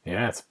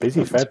 Yeah, it's a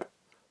busy Feb.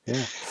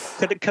 Yeah.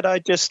 Could I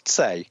just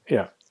say?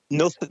 Yeah.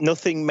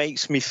 Nothing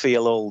makes me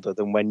feel older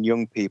than when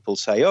young people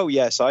say, "Oh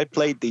yes, I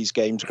played these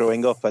games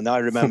growing up, and I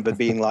remember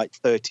being like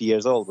 30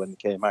 years old when it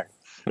came out."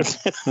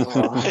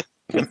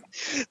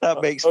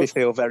 That makes me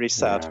feel very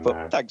sad.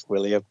 But thanks,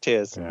 William.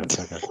 Cheers. Yeah,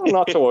 okay. Well,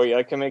 not to worry,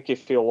 I can make you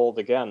feel old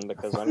again,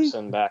 because I'm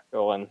sitting back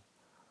going,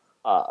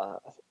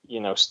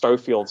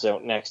 Starfield's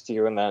out next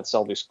year, and then it's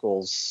Elder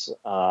Scrolls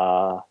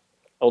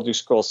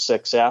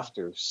 6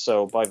 after.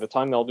 So by the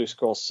time Elder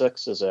Scrolls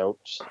 6 is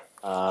out,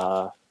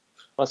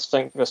 let's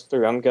think this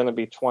through. I'm going to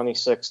be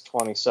 26,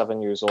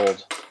 27 years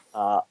old.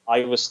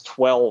 I was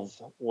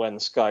 12 when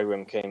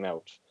Skyrim came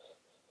out.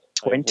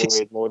 20. I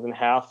waited more than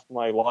half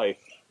my life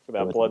for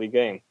that bloody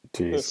game.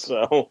 Jeez.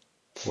 So,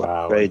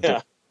 wow.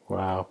 Yeah.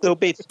 Wow. There'll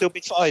be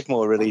 5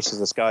 more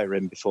releases of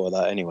Skyrim before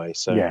that anyway.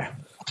 So yeah.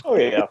 Oh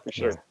yeah, for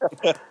sure.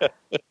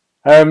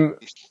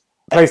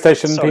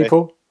 PlayStation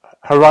people,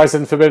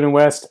 Horizon Forbidden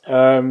West.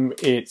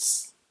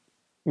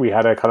 We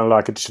had a kind of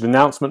like a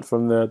announcement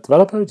from the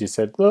developer. Just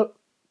said, look,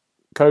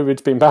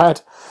 COVID's been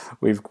bad.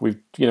 We've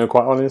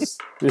quite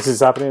honest. This is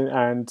happening,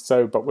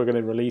 but we're going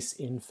to release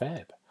in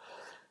Feb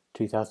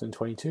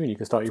 2022, and you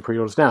can start your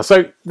pre-orders now.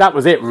 So that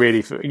was it,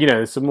 really.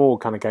 There's some more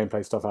kind of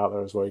gameplay stuff out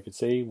there as well. You can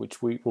see,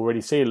 which we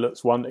already see. It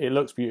looks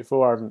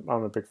beautiful. I'm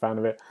a big fan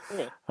of it,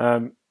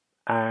 and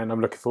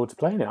I'm looking forward to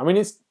playing it. I mean,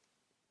 it's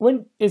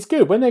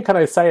good when they kind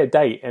of say a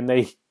date and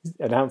they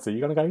announce it.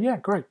 You're going to go, yeah,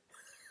 great,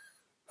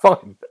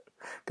 fine,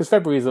 because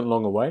February isn't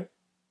long away.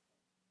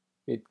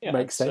 It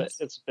makes sense.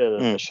 It's a bit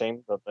of a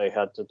shame that they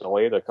had to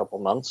delay it a couple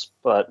months,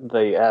 but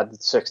they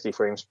added 60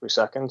 frames per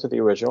second to the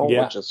original,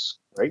 which is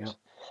great. Yeah.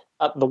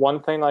 The one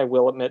thing I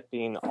will admit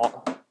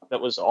that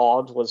was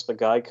odd was the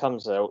guy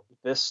comes out.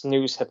 This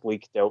news had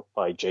leaked out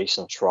by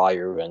Jason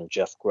Schreier and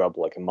Jeff Grubb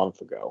like a month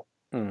ago.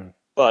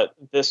 But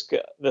this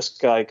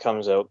guy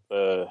comes out,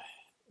 the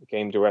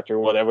game director,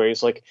 whatever.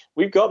 He's like,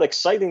 "We've got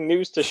exciting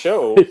news to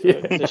share with you.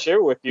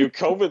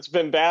 COVID's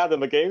been bad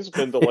and the game's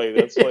been delayed."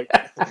 It's like,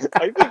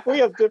 I think we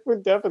have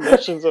different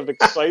definitions of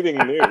exciting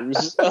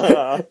news.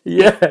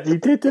 Yeah, he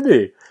did, didn't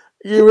he?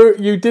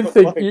 You did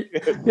think,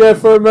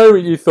 for a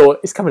moment you thought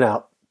it's coming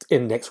out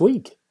in next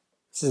week.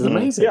 This is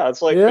amazing. Yeah,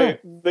 it's like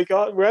they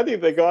got ready.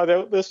 They got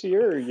out this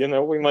year.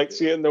 We might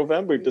see it in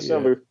November,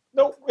 December. Yeah.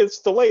 Nope, it's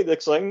delayed.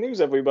 Exciting news,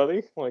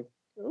 everybody. Like,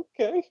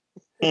 okay.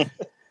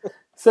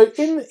 So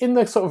in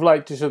the sort of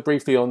like, just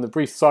briefly on the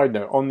brief side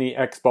note, on the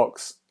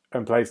Xbox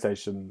and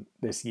PlayStation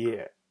this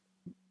year,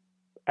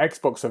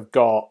 Xbox have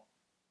got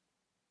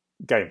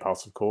Game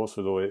Pass, of course,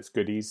 with all its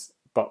goodies,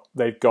 but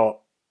they've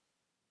got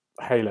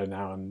Halo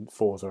now and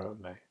Forza,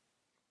 haven't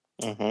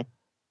they? Mm-hmm.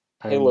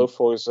 Halo,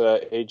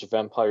 Forza, Age of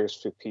Empires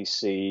for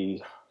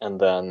PC,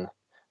 and then a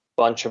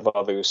bunch of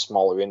other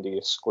smaller indie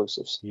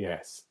exclusives.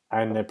 Yes.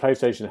 and their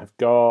PlayStation have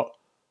got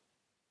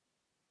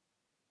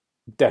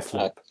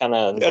Deathloop. Kind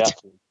of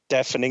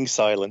Deafening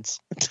silence.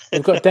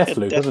 They've got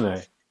Deathloop, haven't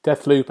they?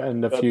 Deathloop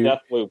and a few.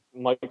 Deathloop,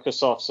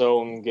 Microsoft's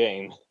own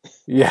game.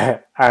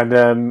 Yeah, and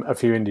a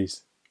few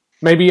indies.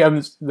 Maybe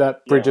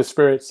that Bridge of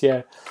Spirits.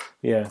 Yeah.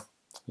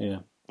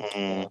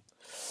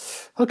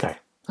 Okay,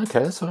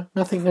 that's fine.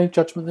 Nothing, no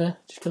judgment there.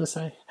 Just gonna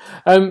say.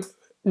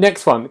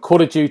 Next one,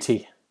 Call of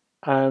Duty.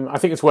 I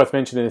think it's worth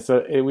mentioning this.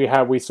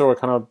 We saw a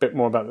kind of bit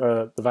more about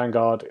the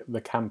Vanguard,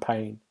 the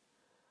campaign.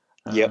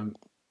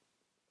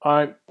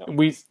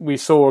 We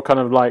saw kind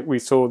of like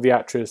the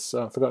actress.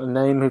 I forgot the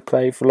name who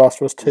played for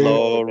Last of Us 2.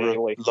 Laura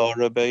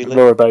Bailey.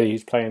 Laura Bailey,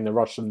 who's playing the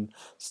Russian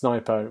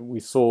sniper. We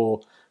saw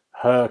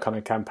her kind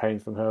of campaign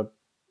from her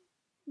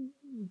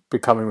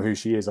becoming who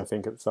she is. I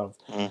think itself.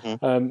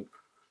 Mm-hmm.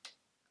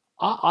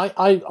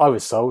 I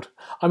was sold.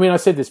 I mean, I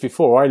said this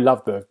before. I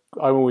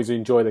always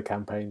enjoy the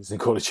campaigns in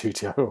Call of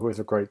Duty. I always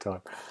have a great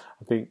time.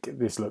 I think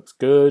this looks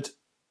good.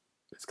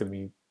 It's going to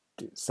be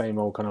same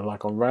old kind of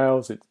like on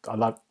rails.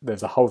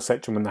 There's a whole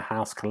section when the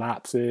house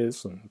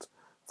collapses, and I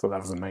thought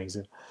that was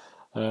amazing.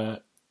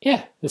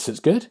 This is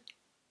good.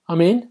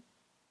 I'm in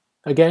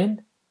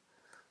again.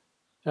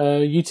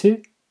 You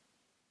two?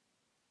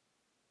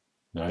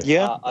 No.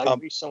 Yeah. I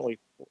recently.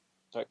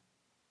 Sorry.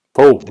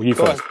 Paul, you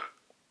first.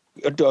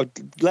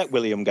 Let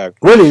William go.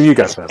 William, you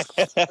go first.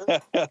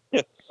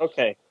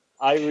 Okay.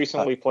 I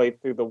recently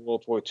played through the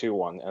World War II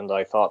one, and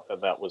I thought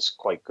that was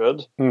quite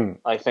good.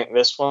 I think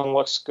this one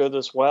looks good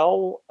as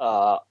well.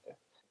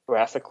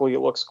 Graphically, it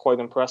looks quite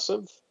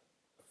impressive.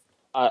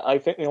 I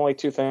think the only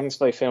two things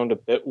that I found a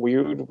bit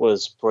weird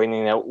was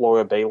bringing out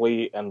Laura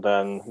Bailey, and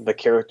then the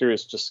character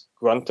is just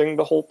grunting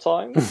the whole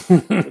time.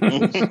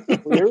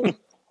 Weird.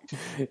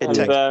 It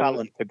takes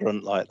talent to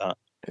grunt like that.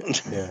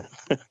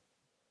 Yeah.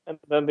 And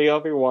then the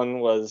other one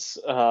was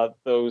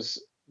those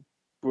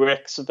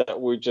bricks that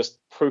were just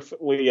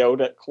perfectly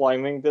out at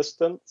climbing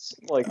distance.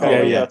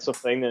 That's a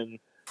thing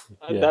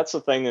that's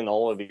a thing in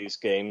all of these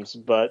games,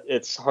 but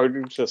it's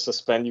harder to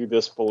suspend your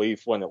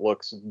disbelief when it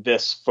looks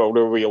this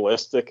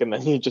photorealistic, and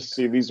then you just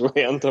see these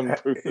random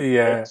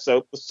bricks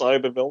out the side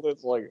of the building.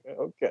 It's like,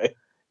 okay.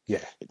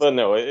 Yeah. But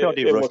no, it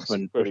looks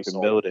pretty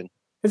solid. Building.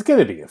 It's going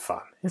to be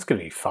fun. It's going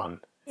to be fun.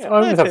 I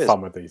always have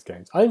fun with these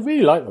games. I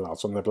really like the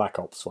last one, the Black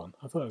Ops one.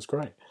 I thought it was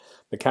great.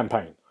 The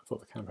campaign. I thought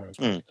the campaign was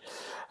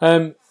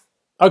great.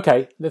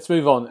 Okay, let's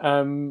move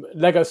on.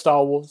 Lego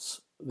Star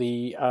Wars,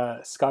 the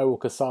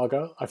Skywalker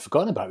Saga. I've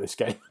forgotten about this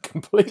game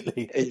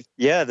completely.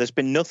 There's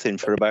been nothing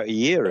for about a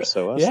year or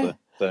so, hasn't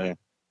there? So.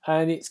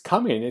 And it's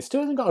coming. It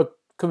still hasn't got a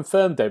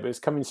confirmed date, but it's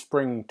coming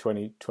spring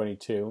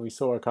 2022. We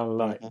saw a kind of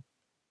like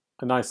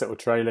a nice little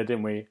trailer,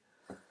 didn't we?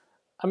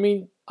 I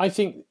mean, I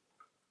think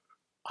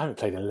I haven't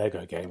played a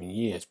Lego game in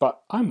years,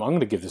 but I'm going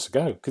to give this a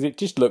go because it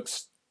just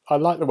looks. I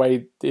like the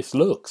way this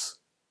looks.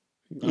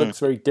 It looks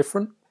very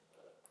different.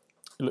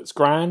 It looks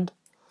grand.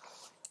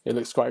 It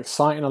looks quite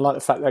exciting. I like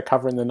the fact they're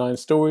covering the 9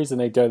 stories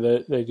and they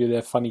do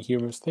their funny,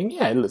 humorous thing.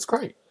 Yeah, it looks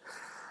great.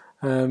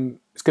 It's going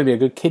to be a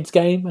good kids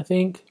game, I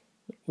think.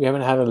 We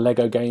haven't had a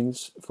Lego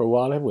games for a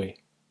while, have we?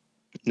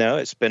 No,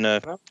 it's been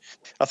I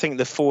think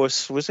The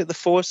Force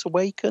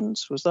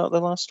Awakens? Was that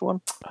the last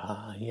one?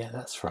 Yeah,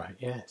 that's right.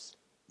 Yes.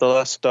 The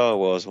last Star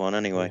Wars one,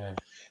 anyway.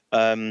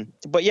 Yeah.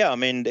 But yeah, I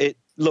mean, it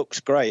looks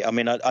great. I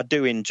mean, I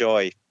do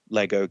enjoy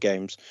Lego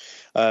games.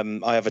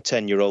 I have a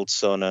 10-year-old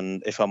son,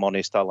 and if I'm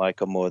honest, I like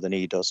them more than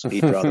he does.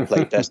 He'd rather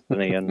play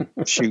Destiny and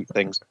shoot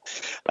things.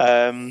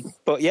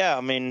 But yeah,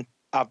 I mean,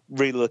 I'm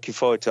really looking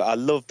forward to it. I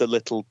love the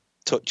little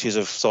touches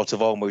of sort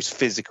of almost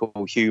physical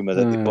humour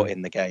that they put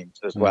in the games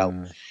as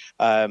well.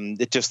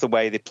 Just the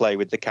way they play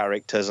with the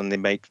characters and they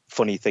make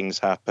funny things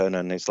happen.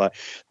 And it's like,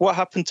 what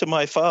happened to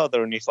my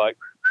father? And he's like,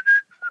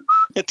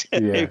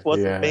 it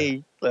wasn't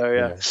me.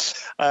 So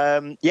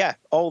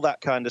all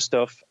that kind of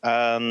stuff,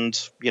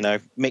 and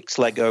mix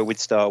Lego with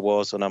Star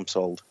Wars, and I'm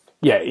sold.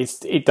 Yeah,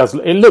 it does.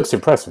 It looks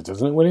impressive,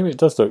 doesn't it, William? It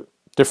does look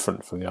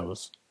different from the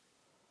others.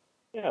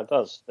 Yeah, it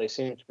does. They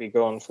seem to be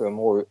going for a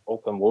more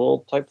open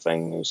world type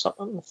thing or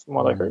something, from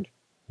what I heard.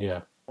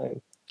 Yeah,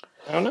 I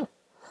don't know.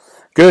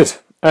 Good.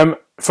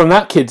 From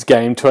that kids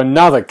game to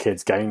another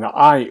kids game that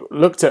I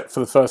looked at for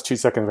the first 2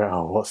 seconds and went,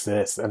 oh, what's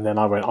this? And then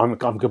I went, I'm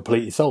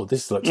completely sold.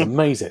 This looks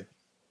amazing.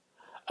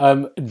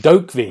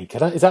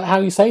 Dokvi. Is that how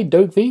you say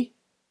Dokvi?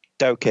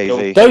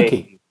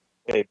 Dokvi.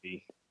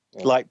 Doki.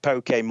 Like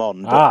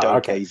Pokemon, but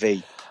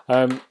Dokvi.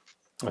 Okay.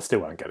 I still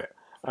won't get it.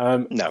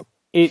 No.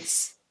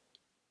 It's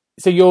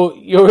so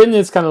you're in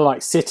this kind of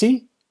like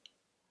city,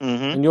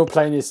 and you're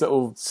playing this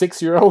little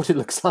 6-year-old. It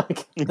looks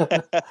like,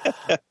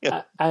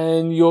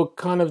 and you're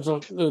kind of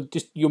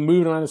you're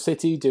moving around the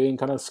city doing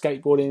kind of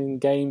skateboarding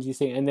games. You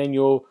think, and then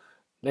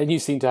you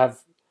seem to have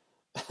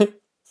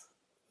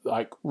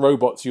like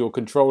robots you're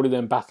controlling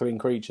and battling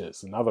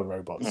creatures and other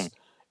robots,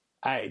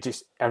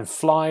 and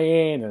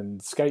flying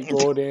and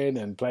skateboarding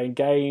and playing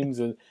games,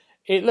 and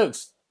it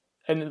looks,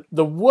 and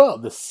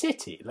the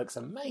city looks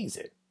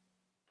amazing.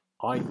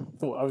 I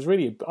thought I was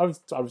very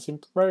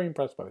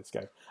impressed by this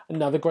game.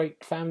 Another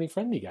great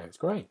family-friendly game. It's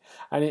great,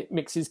 and it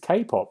mixes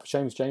K-pop.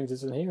 James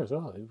isn't here as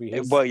well.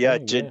 Well, yeah,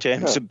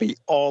 James would be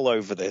all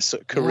over this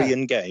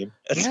Korean game.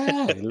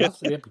 Yeah, he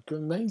loves it. It'd be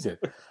amazing.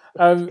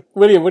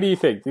 William, what do you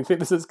think? Do you think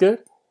this is good?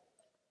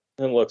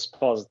 It looks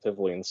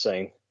positively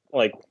insane.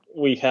 Like,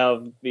 we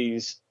have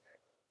these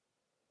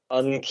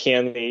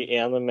uncanny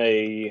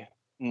anime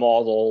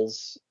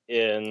models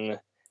in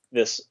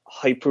this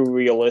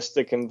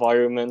hyper-realistic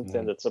environment,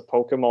 and it's a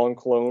Pokemon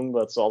clone,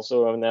 but it's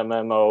also an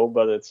MMO,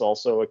 but it's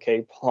also a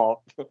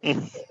K-pop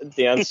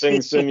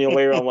dancing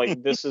simulator. I'm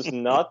like, this is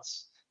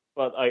nuts,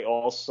 but I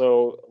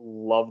also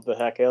love the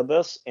heck out of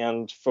this,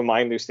 and from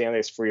my understanding,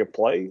 it's free to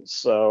play,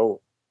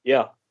 so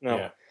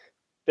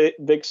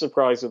big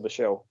surprise of the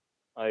show.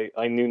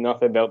 I knew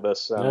nothing about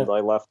this, and I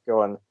left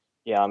going,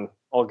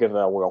 I'll give that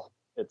a whirl.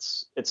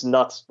 It's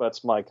nuts, but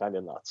it's my kind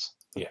of nuts.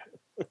 Yeah.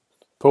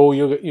 Paul,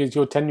 is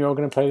your 10-year-old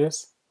going to play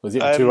this? Was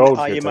it too old?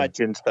 I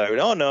imagine so.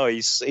 Oh no, he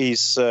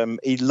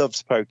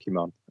loves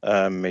Pokemon.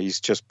 He's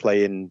just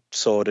playing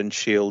Sword and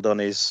Shield on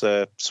his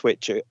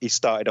Switch. He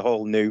started a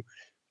whole new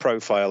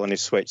profile on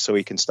his Switch so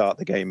he can start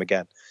the game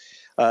again.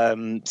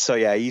 So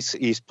yeah,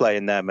 he's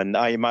playing them, and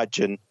I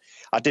imagine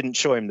I didn't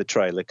show him the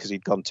trailer because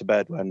he'd gone to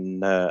bed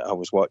when I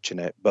was watching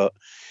it, but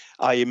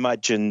I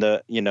imagine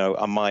that,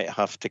 I might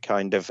have to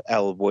kind of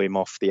elbow him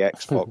off the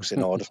Xbox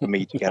in order for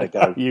me to get a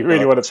go. You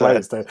really want to play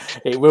this, though?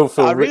 It will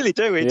feel... I really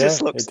do. It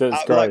just looks,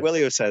 like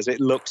William says, it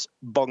looks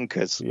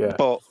bonkers. Yeah.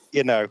 But,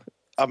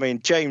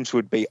 James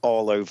would be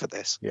all over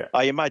this. Yeah.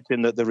 I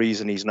imagine that the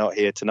reason he's not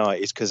here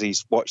tonight is because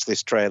he's watched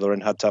this trailer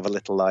and had to have a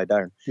little lie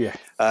down. Yeah.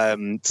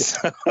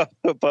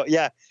 But,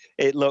 yeah,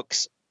 it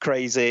looks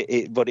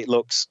crazy, but it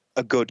looks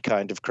a good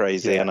kind of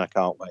crazy, and I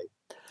can't wait.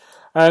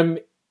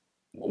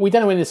 We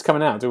don't know when this is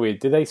coming out, do we?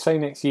 Did they say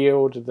next year,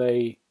 or did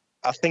they...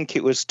 I think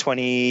it was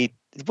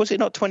was it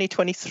not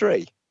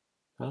 2023?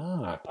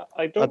 I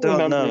don't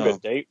remember the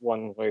date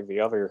one way or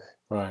the other.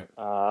 Right.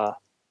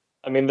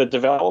 The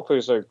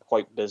developers are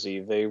quite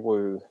busy. They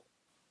were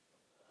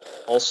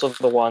also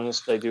the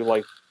ones, they do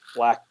like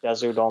Black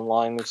Desert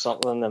Online or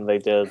something, and they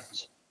did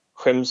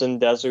Crimson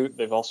Desert.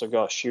 They've also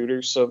got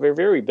shooters, so they're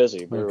very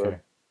busy. They're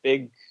a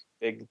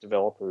big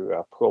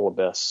developer, Pearl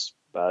Abyss,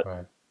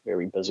 but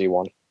very busy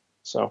one.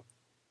 So...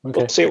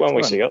 We'll see it when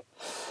we see it.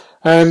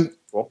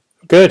 Cool.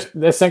 Good.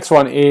 This next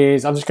one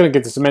is... I'm just going to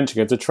give this a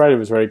mention because the trailer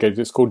was very good.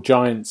 It's called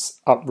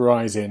Giants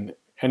Uprising,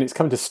 and it's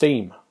coming to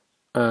Steam.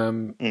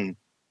 I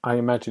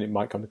imagine it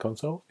might come to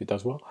console if it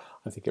does well.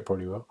 I think it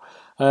probably will.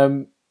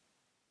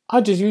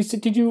 Did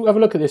you have a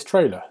look at this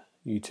trailer,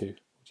 you two?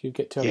 Did you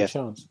get to have a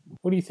chance?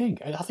 What do you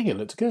think? I think it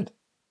looks good.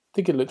 I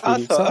think it looks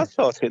really exciting. I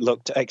thought it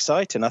looked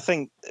exciting. I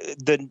think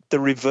the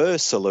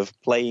reversal of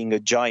playing a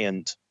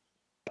giant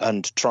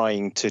and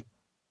trying to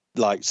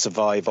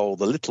survive all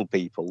the little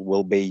people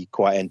will be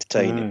quite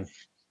entertaining,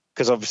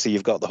 because obviously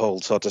you've got the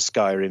whole sort of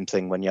Skyrim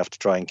thing when you have to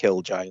try and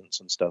kill giants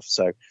and stuff.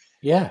 So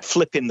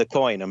flipping the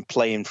coin and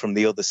playing from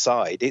the other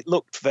side, it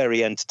looked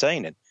very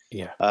entertaining.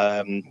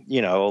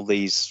 All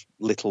these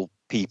little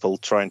people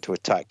trying to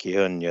attack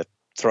you, and you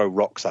throw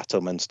rocks at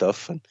them and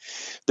stuff. And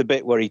the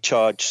bit where he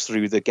charged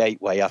through the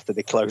gateway after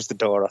they closed the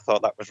door, I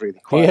thought that was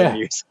really quite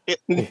amusing.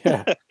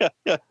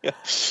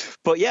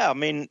 But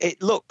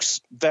it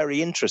looks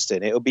very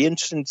interesting. It'll be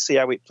interesting to see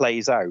how it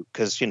plays out,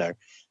 because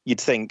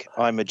you'd think,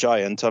 I'm a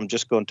giant, I'm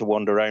just going to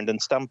wander around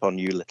and stamp on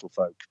you little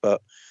folk.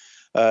 But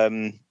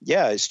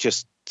it's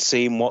just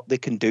seeing what they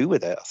can do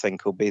with it, I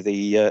think, will be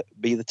the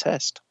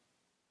test.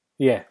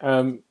 It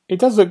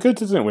does look good,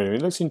 doesn't it, William?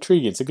 It looks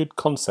intriguing. It's a good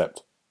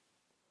concept.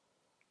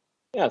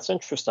 Yeah, it's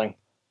interesting.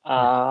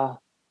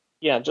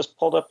 Just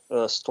pulled up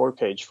the store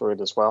page for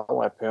it as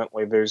well.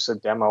 Apparently there's a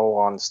demo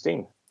on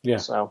Steam. Yeah.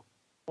 So,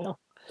 yeah.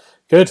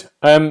 Good.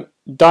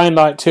 Dying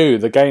Light 2,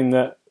 the game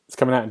that's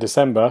coming out in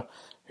December,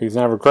 who's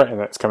now regretting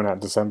that it's coming out in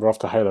December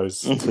after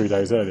Halo's 3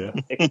 days earlier.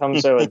 It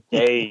comes out a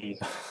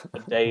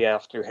day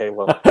after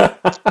Halo.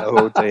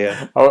 Oh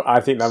dear. I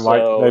think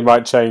they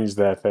might change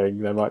their thing.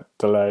 They might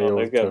delay.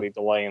 They're going to be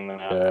delaying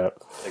that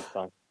big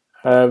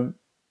time.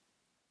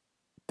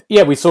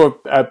 We saw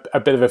a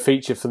bit of a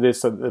feature for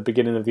this at the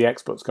beginning of the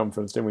Xbox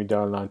conference, didn't we?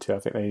 Dying Light 2. I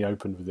think they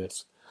opened with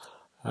this.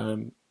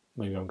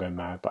 Maybe I'm going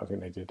mad, but I think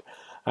they did.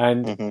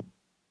 And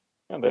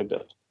yeah, they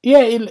did.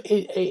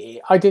 Yeah,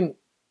 I didn't.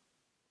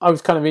 I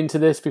was kind of into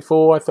this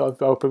before. I thought I'd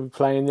probably be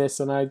playing this,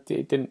 and it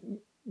didn't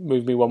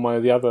move me one way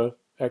or the other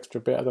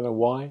extra bit. I don't know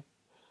why.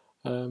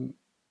 It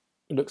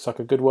looks like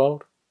a good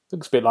world. It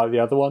looks a bit like the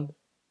other one,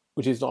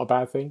 which is not a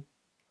bad thing.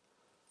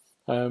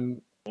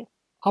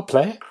 I'll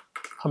play it.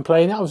 I'm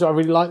playing it. I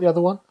really like the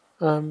other one.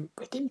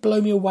 It didn't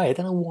blow me away. I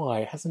don't know why.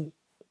 It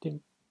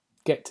didn't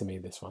get to me,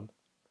 this one.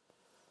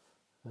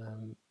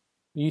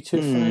 You two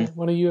a fan?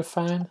 One of you a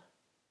fan?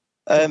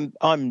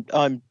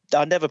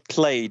 I never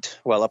played.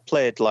 Well, I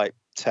played like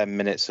 10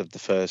 minutes of the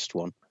first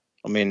one.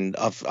 I mean,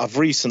 I've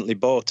recently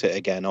bought it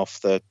again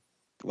off the.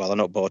 Well, I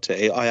not bought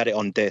it. I had it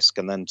on disc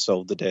and then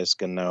sold the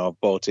disc, and now I've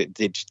bought it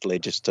digitally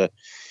just to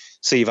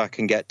see if I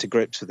can get to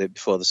grips with it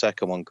before the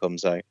second one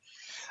comes out.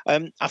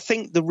 I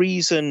think the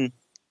reason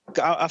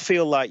I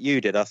feel like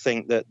you did. I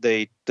think that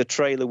the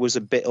trailer was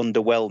a bit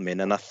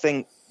underwhelming, and I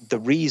think the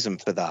reason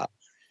for that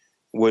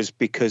was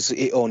because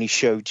it only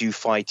showed you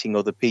fighting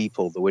other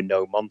people. There were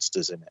no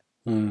monsters in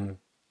it.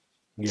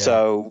 Yeah.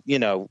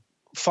 So,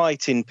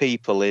 fighting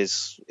people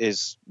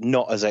is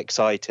not as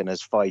exciting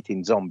as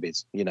fighting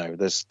zombies.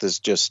 There's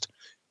just,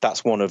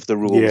 that's one of the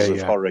rules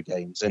of horror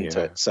games, isn't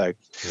it? So,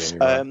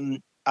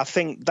 right. I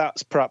think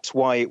that's perhaps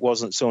why it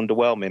wasn't so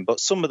underwhelming. But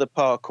some of the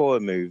parkour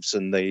moves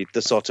and the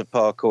sort of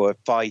parkour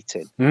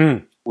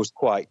fighting was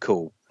quite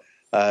cool.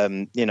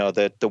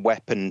 The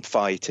weapon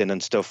fighting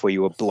and stuff where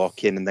you were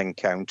blocking and then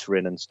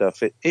countering and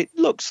stuff. It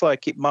looks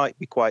like it might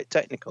be quite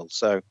technical.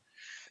 So,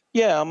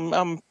 yeah,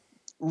 I'm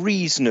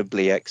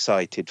reasonably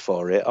excited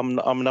for it. I'm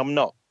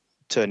not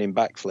turning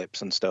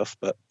backflips and stuff,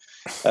 but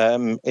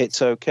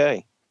it's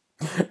okay.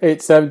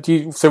 It's so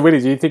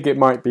Willie, do you think it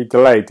might be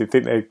delayed? Do you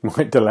think they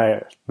might delay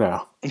it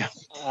now?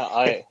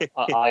 I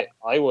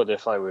would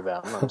if I were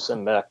them. I'm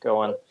sitting back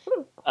going.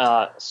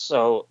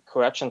 So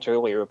correction to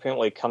earlier.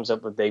 Apparently, it comes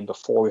out the day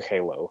before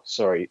Halo.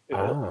 Sorry,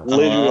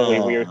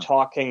 literally, we were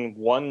talking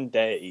one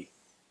day.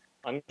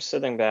 I'm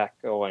sitting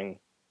back going.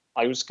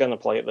 I was going to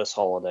play it this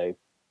holiday,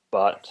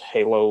 but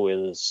Halo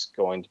is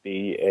going to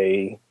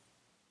be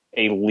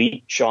a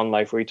leech on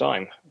my free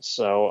time,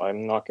 so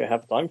I'm not going to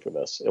have time for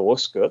this. It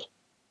looks good.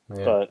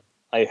 But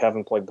I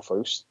haven't played the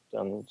first,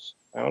 and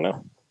I don't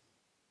know.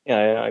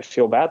 Yeah, I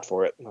feel bad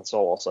for it. That's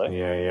all I'll say.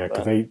 Yeah,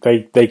 because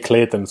they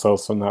cleared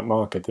themselves from that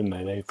market, didn't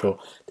they? They thought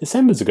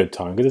December's a good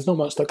time because there's not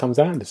much that comes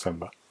out in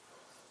December.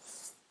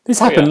 This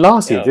happened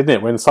last year, didn't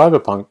it? When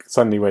Cyberpunk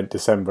suddenly went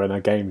December and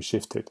a game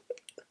shifted.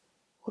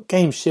 What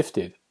game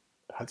shifted?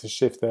 Had to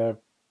shift their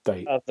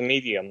date. The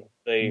Medium.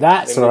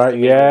 That's right.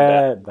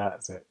 Yeah,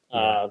 that's it.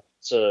 Yeah.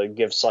 To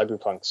give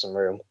Cyberpunk some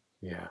room.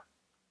 Yeah.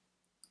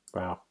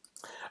 Wow.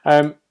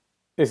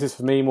 This is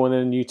for me more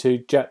than you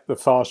two. Jet the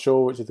Far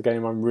Shore, which is the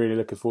game I'm really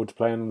looking forward to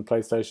playing on the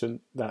PlayStation.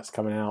 That's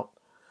coming out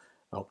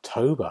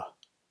October.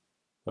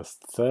 The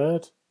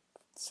 3rd,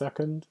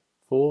 2nd,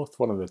 4th,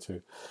 one of the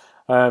two.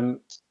 I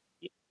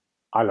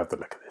love the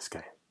look of this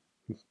game,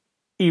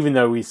 even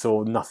though we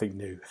saw nothing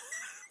new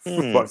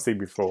from what I've seen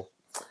before.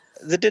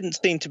 There didn't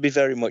seem to be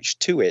very much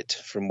to it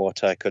from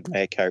what I could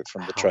make out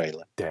from the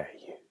trailer. How dare you?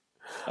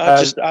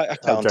 I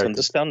can't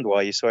understand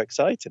why you're so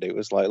excited. It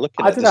was like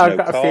looking at there's no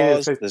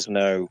cars, there's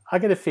no... I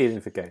get a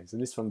feeling for games,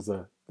 and this one's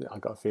I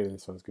got a feeling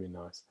this one's going to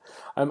be nice.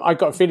 I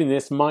got a feeling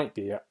this might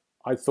be...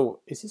 I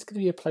thought, is this going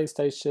to be a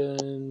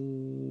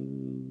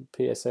PlayStation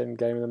PSN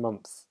Game of the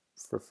Month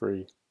for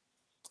free?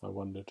 I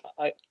wondered.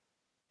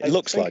 It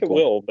looks like it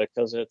will,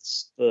 because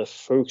it's the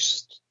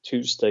first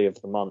Tuesday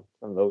of the month,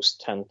 and those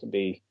tend to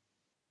be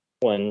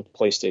when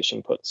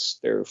PlayStation puts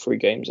their free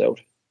games out.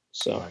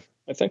 So right.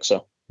 I think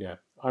so. Yeah.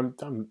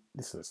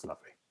 This looks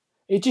lovely.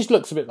 It just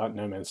looks a bit like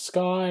No Man's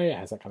Sky. It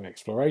has that kind of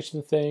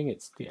exploration thing.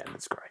 It's great.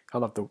 I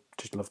love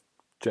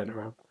jetting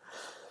around.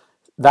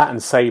 That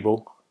and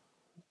Sable,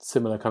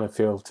 similar kind of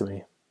feel to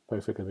me.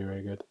 Both are going to be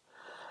very good.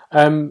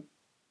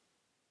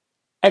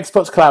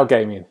 Xbox Cloud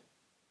Gaming.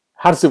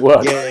 How does it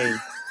work? Yay.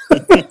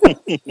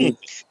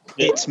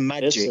 It's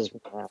magic.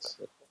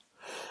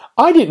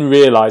 I didn't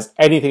realise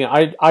anything.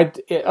 I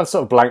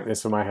sort of blanked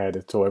this from my head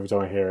at all every time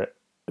I hear it.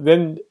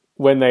 Then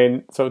when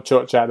they sort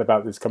of chatted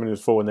about this coming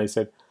as 4, and they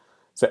said,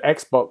 so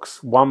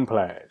Xbox One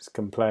players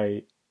can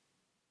play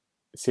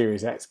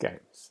Series X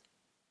games.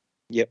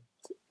 Yep.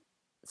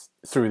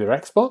 Through their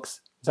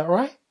Xbox? Is that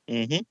right?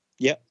 Mm-hmm.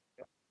 Yep.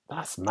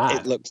 That's mad.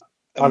 It looks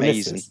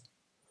amazing.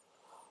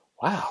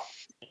 Wow.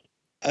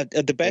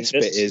 The best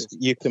bit is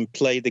you can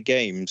play the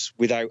games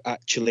without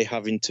actually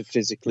having to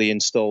physically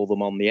install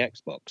them on the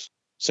Xbox.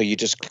 So you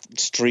just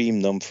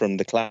stream them from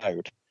the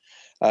cloud.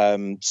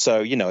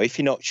 So, if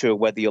you're not sure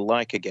whether you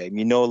like a game,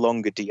 you no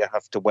longer do you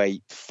have to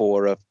wait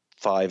 4 or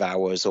 5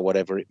 hours or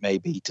whatever it may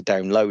be to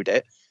download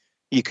it.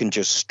 You can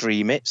just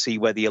stream it, see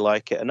whether you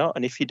like it or not.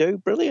 And if you do,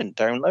 brilliant,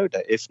 download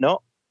it. If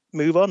not,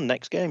 move on,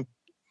 next game.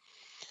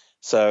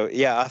 So,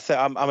 yeah,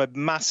 I'm a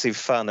massive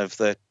fan of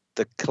the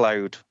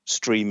cloud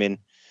streaming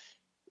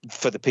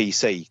for the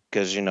PC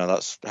because,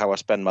 that's how I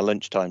spend my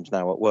lunch times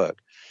now at work.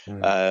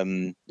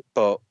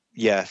 But,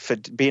 yeah, for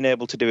being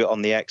able to do it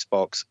on the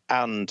Xbox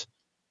and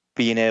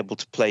being able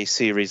to play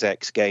Series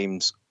X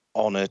games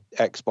on a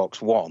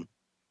Xbox One,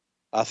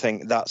 I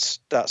think that's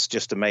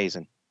just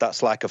amazing.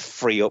 That's like a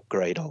free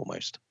upgrade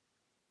almost.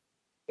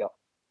 Yeah.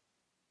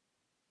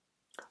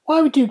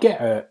 Why would you get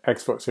a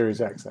Xbox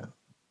Series X then?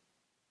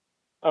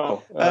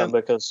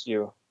 Because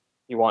you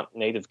want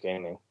native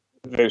gaming.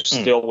 There's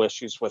still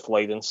issues with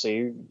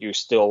latency. You're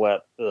still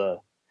at the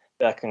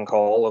beck and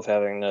call of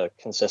having a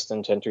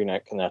consistent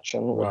internet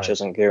connection, which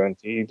isn't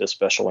guaranteed,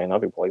 especially in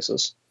other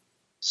places.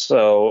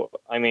 So,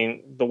 I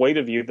mean, the way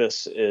to view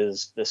this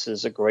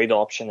is a great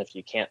option if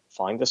you can't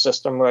find a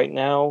system right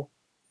now.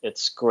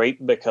 It's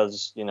great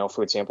because,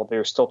 for example,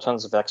 there's still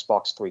tons of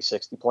Xbox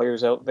 360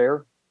 players out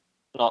there.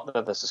 Not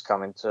that this is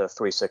coming to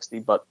 360,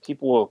 but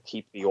people will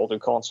keep the older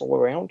console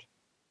around.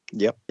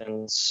 Yep.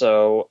 And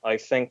so I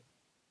think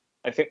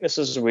I think this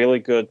is a really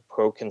good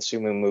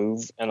pro-consumer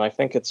move, and I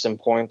think it's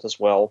important as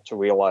well to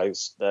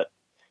realize that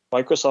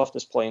Microsoft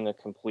is playing a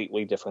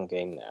completely different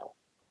game now.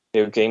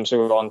 Their games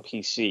are on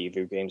PC,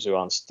 their games are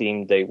on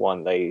Steam day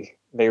one. They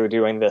were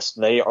doing this.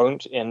 They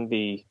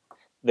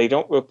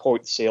don't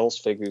report sales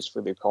figures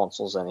for their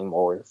consoles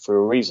anymore for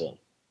a reason.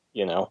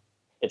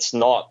 It's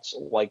not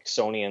like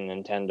Sony and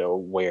Nintendo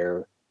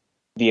where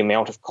the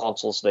amount of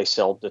consoles they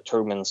sell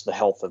determines the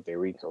health of their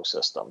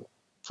ecosystem.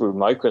 For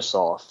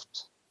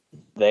Microsoft,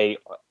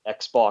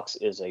 Xbox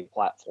is a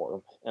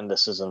platform, and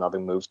this is another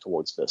move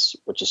towards this,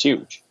 which is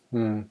huge.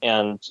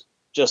 And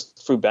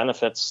just through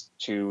benefits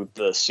to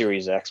the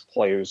Series X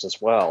players as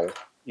well,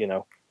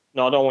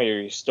 not only are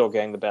you still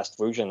getting the best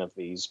version of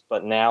these,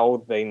 but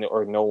now they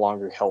are no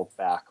longer held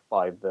back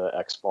by the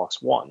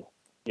Xbox One,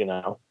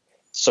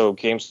 So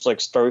games like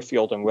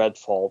Starfield and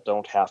Redfall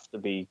don't have to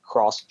be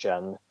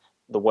cross-gen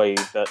the way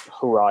that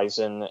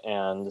Horizon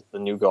and the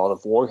new God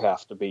of War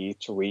have to be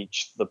to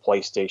reach the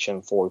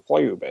PlayStation 4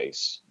 player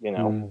base.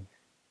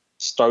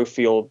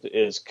 Starfield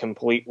is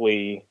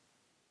completely,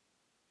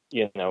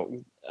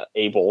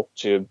 able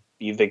to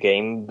be the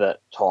game that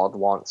Todd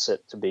wants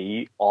it to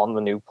be on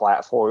the new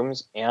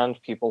platforms,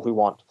 and people who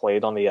want to play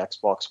it on the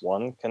Xbox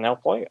One can now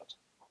play it.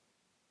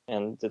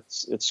 And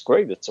it's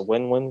great. It's a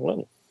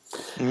win-win-win.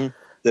 Mm-hmm.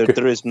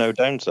 There is no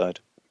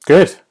downside.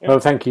 Good. Yeah.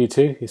 Well, thank you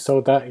too. You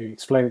sold that. You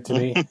explained it to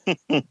me.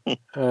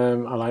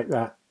 I like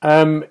that.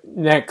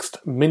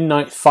 Next,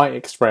 Midnight Fight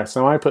Express.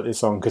 Now I put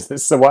this on because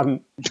it's the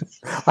one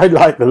I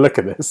like the look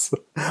of this.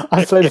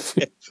 I played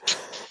it.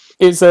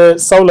 It's a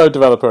solo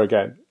developer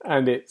again,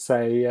 and it's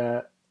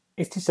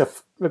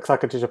just looks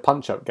like just a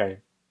punch-up game,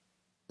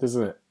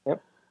 doesn't it?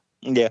 Yep.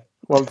 Yeah.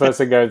 One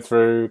person going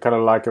through, kind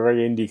of like a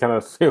very indie kind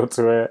of feel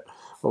to it,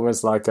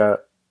 almost like I'm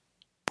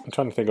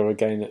trying to think of a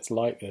game that's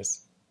like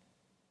this.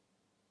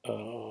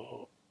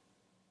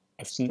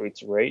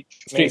 Streets of Rage,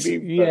 maybe.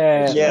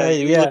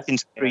 You're looking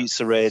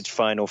Streets of Rage,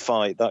 Final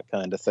Fight, that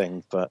kind of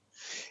thing. But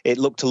it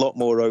looked a lot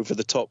more over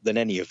the top than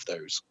any of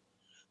those.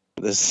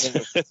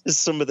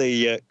 Some of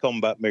the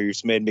combat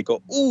moves made me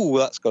go, "Ooh,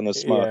 that's gonna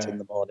smart in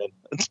the morning."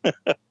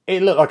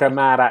 It looked like a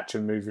mad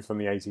action movie from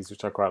the 80s,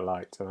 which I quite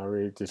liked, and I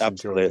really just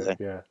enjoyed it.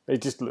 Yeah,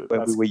 it just looked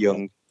when we were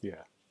young.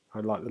 Yeah, I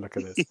like the look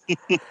of this.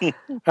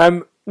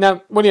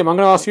 Now, William, I'm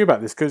going to ask you about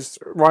this because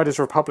Riders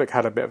Republic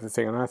had a bit of a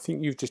thing, and I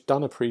think you've just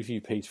done a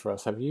preview piece for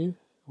us, have you?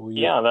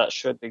 Yeah, that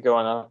should be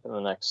going up in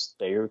the next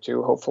day or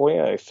two, hopefully.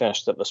 I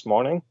finished it this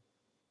morning.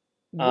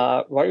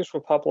 Riders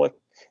Republic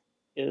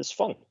is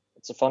fun.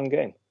 It's a fun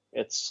game.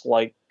 It's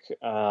like,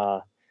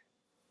 now,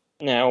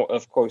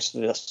 of course,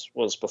 this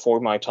was before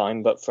my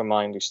time, but from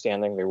my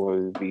understanding, there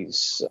were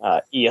these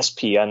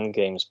ESPN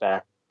games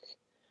back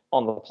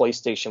on the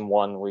PlayStation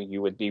 1 where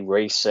you would be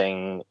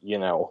racing,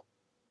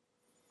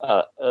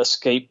 a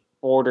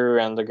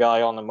skateboarder and a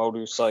guy on a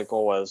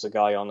motorcycle as a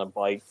guy on a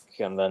bike,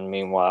 and then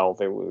meanwhile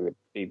there would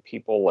be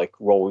people like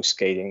roller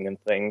skating and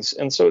things.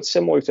 And so it's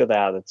similar to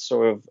that. It's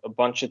sort of a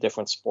bunch of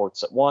different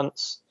sports at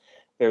once.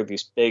 There are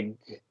these big,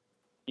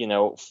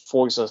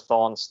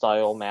 Forza-thon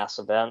style mass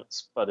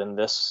events, but in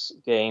this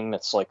game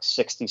it's like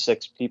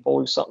 66 people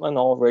or something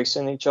all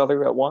racing each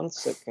other at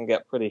once. It can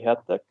get pretty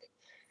hectic.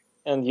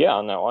 And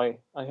I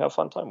have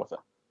fun time with it.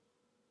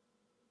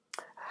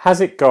 Has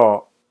it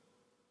got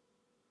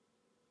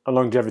a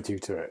longevity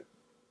to it?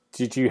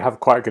 Did you have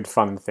quite good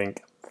fun and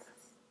think,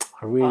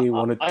 I really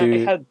want to do... I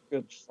had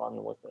good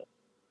fun with it.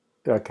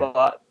 Okay.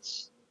 But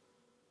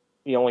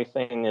the only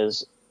thing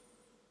is,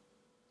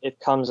 it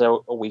comes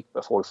out a week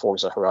before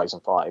Forza Horizon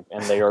 5,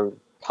 and they are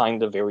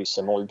kind of very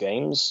similar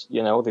games.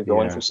 They're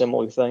going for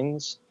similar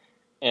things.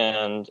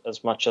 And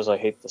as much as I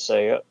hate to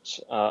say it,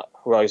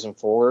 Horizon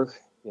 4,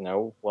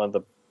 one of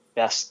the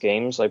best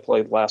games I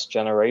played last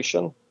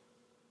generation.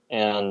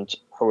 And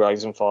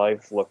Horizon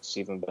 5 looks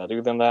even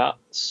better than that.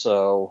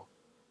 So,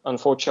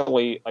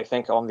 unfortunately, I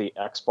think on the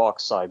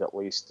Xbox side, at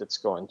least, it's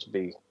going to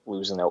be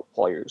losing out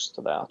players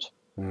to that.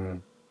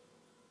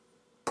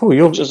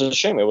 Cool, which is a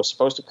shame. It was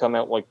supposed to come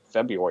out like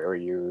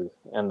February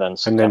and then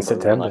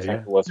September. And I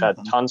think we've had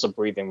tons of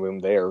breathing room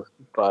there.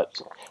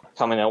 But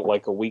coming out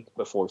like a week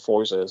before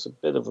Forza is a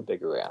bit of a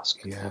bigger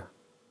ask. Yeah.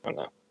 I don't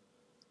know.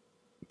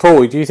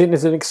 Paul, do you think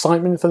there's an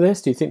excitement for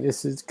this? Do you think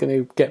this is going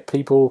to get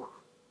people...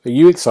 Are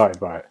you excited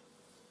by it?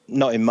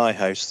 Not in my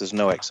house. There's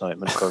no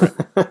excitement for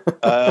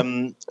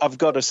it. I've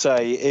got to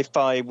say, if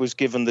I was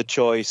given the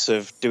choice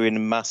of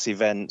doing mass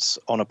events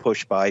on a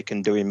push bike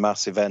and doing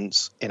mass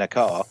events in a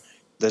car,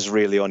 there's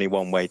really only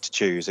one way to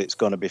choose. It's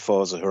going to be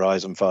Forza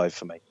Horizon 5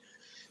 for me.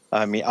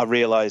 I mean, I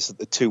realise that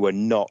the two are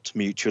not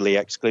mutually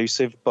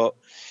exclusive, but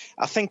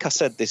I think I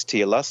said this to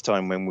you last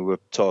time when we were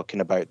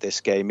talking about this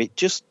game. It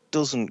just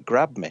doesn't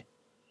grab me.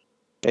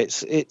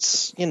 It's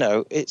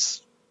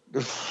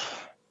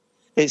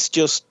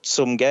just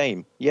some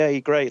game. Yay,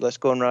 great. Let's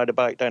go and ride a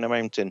bike down a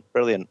mountain.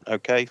 Brilliant.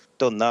 Okay,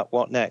 done that.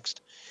 What next?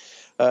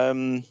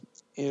 I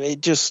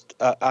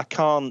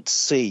can't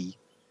see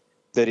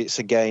that it's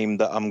a game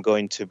that I'm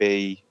going to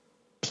be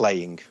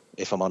playing,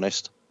 if I'm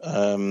honest.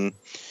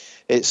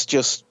 It's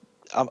just,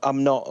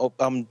 I'm not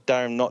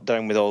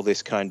down with all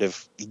this kind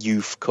of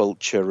youth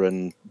culture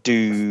and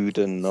dude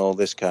and all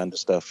this kind of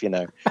stuff.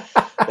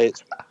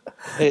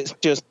 It's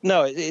just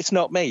no, it's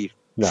not me.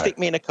 No. Stick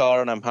me in a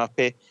car and I'm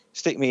happy.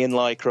 Stick me in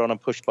Lycra on a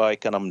push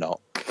bike and I'm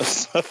not.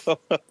 Fair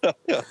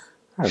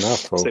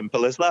enough, Paul.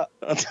 Simple as that.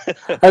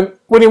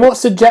 William,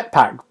 what's the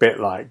jetpack bit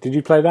like? Did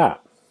you play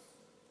that?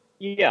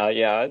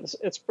 Yeah,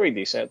 it's pretty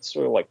decent. It's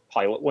sort of like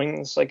Pilot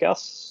Wings, I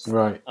guess.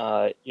 Right.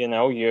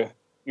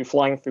 You're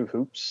flying through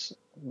hoops,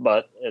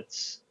 but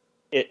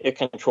it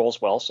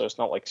controls well, so it's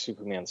not like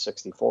Superman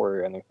 64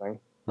 or anything.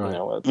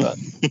 Right.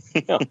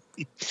 Yeah.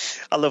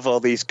 I love all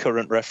these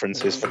current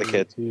references for the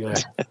kids. Yeah.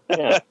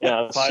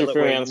 Yeah.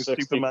 Superman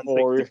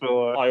 64,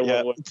 Pilot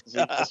yeah. Wings,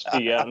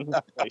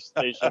 ESPN,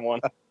 PlayStation 1.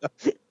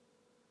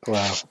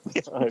 Wow.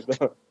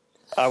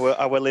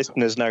 Our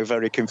listeners now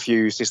very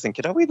confused. He's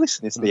thinking, are we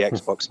listening to the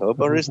Xbox Hub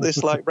or is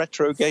this like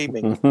retro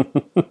gaming?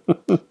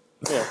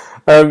 Yeah.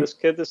 This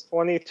kid is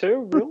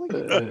 22, really?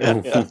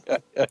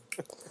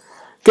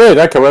 Good.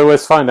 Okay. Well,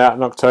 let's find out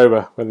in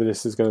October whether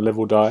this is going to live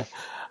or die.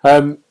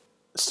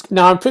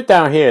 Now I put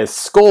down here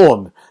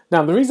Scorn.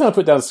 Now the reason I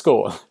put down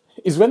Scorn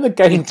is when the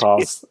Game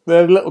Pass,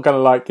 they're a little kind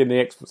of like in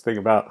the Xbox thing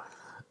about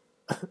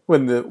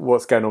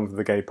what's going on with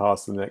the Game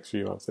Pass in the next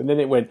few months, and then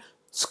it went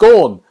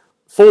Scorn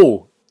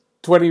Fall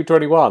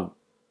 2021,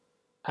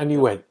 and you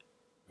went,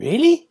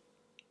 really?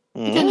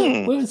 We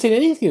haven't seen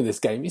anything of this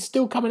game. It's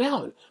still coming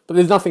out, but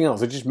there's nothing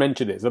else. I just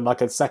mentioned it in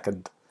like a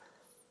second.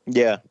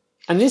 Yeah.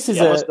 And this is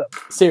a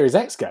Series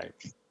X game.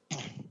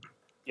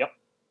 Yep.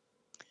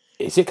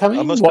 Is it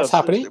coming? What's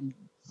happening?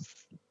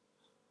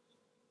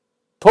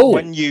 Paul.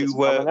 When you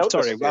were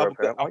sorry,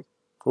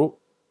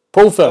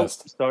 Paul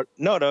first. Oh,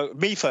 no,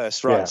 me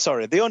first. Right. Yeah.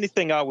 Sorry. The only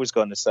thing I was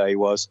going to say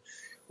was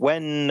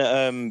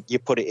when you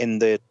put it in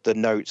the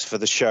notes for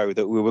the show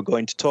that we were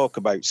going to talk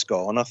about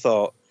Scorn, I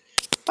thought,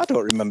 I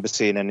don't remember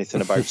seeing anything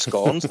about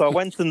Scorn. So I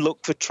went and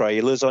looked for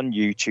trailers on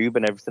YouTube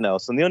and everything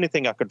else. And the only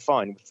thing I could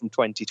find was from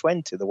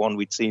 2020, the one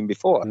we'd seen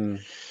before.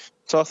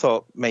 So I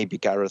thought maybe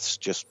Gareth's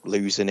just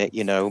losing it,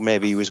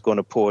 maybe he was going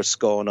to pour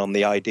Scorn on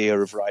the idea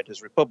of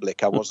Riders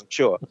Republic. I wasn't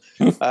sure.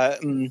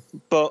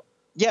 But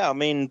yeah, I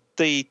mean,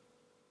 the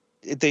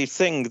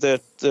thing,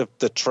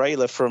 the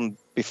trailer from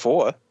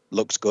before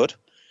looks good.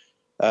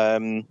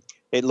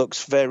 It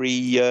looks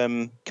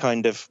very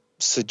kind of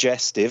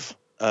suggestive,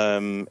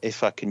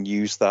 if I can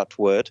use that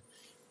word.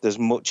 There's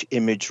much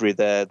imagery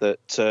there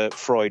that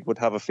Freud would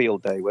have a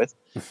field day with.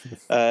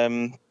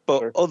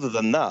 But other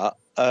than that,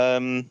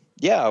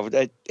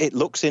 it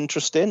looks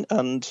interesting.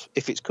 And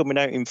if it's coming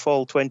out in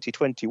fall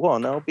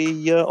 2021, I'll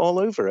be all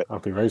over it. I'll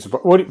be very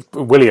surprised.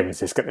 William,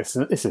 this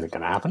isn't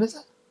going to happen, is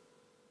it?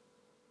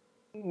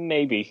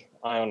 Maybe.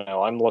 I don't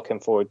know. I'm looking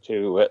forward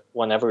to it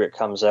whenever it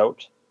comes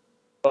out.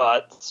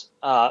 But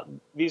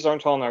these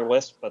aren't on our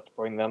list, but to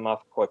bring them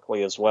up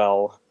quickly as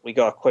well. We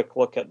got a quick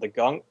look at the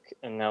Gunk,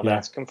 and now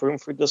that's confirmed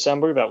for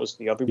December. That was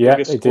the other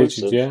biggest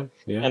exclusive.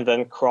 Yeah. And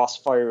then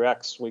Crossfire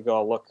X, we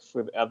got a look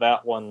at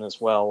that one as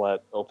well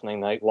at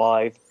Opening Night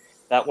Live.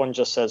 That one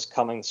just says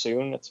coming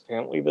soon. It's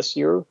apparently this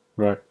year.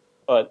 Right.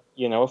 But,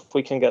 if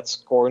we can get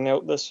Scorn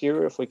out this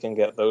year, if we can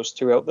get those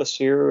two out this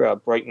year,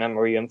 Bright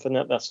Memory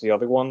Infinite, that's the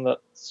other one that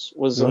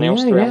was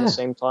announced around the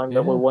same time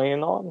that we're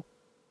weighing on.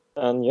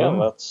 And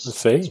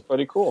that's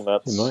pretty cool.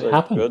 That's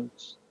good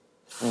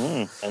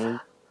and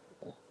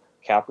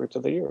capper to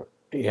the year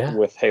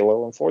with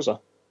Halo and Forza.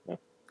 Yeah.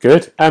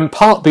 Good. And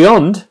Part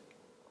Beyond.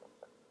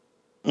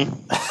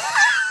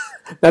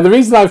 Now, the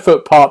reason I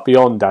put Part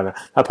Beyond down there,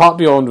 Part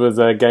Beyond was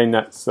a game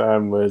that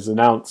was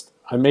announced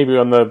maybe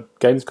on the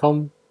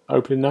Gamescom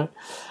opening night.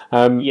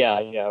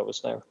 It was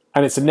there.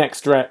 And it's a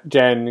next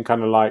gen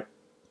kind of like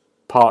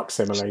park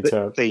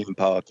simulator, theme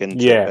park,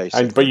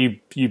 but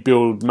you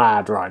build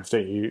mad rides,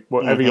 don't you?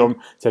 Whatever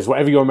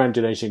your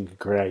imagination can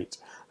create.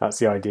 That's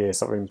the idea.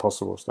 Something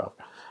impossible stuff,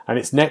 and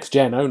it's next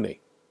gen only.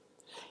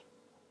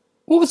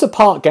 What was the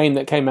park game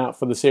that came out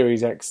for the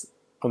Series X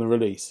on the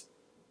release?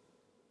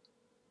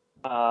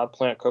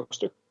 Planet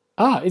Coaster.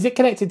 Is it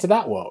connected to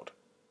that world?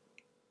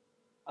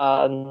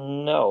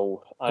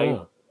 No,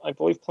 I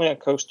believe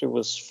Planet Coaster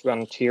was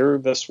Frontier.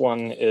 This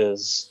one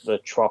is the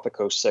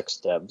Tropico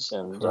 6 devs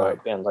and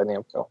Bandai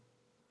Namco.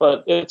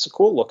 But it's a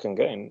cool-looking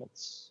game.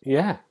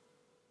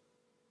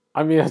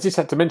 I mean, I just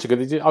had to mention,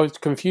 because I was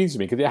confused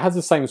me, because it has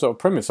the same sort of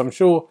premise. I'm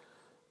sure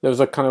there was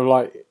a kind of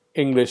like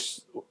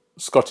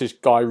English-Scottish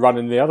guy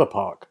running the other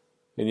park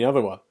in the other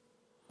one.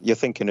 You're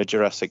thinking of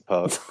Jurassic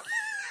Park.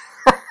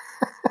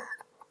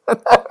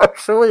 I'm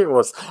sure it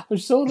was. I'm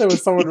sure there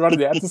was someone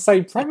running it. It had the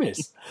same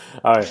premise.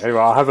 Anyway,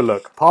 I'll have a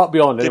look. Part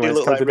Beyond. Did anyway, it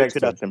look it's like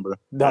Richard Attenborough?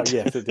 No,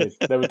 yes, it did.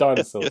 There were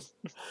dinosaurs.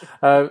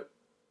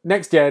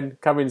 Next gen,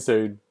 coming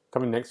soon.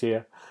 Coming next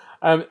year.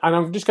 And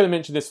I'm just going to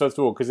mention this first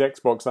of all, because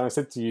Xbox, and I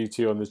said to you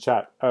two on the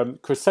chat,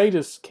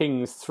 Crusaders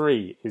Kings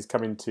 3 is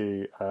coming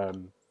to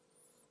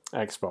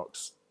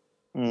Xbox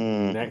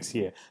next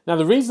year. Now,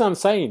 the reason I'm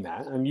saying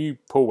that, and you,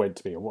 Paul, went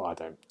to me, well, I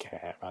don't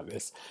care about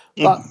this,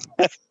 but...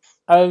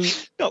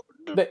 No,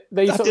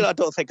 I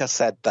don't think I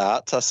said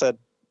that. I said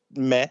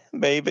meh,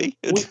 maybe.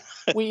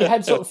 We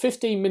had sort of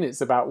 15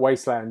 minutes about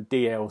Wasteland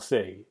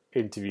DLC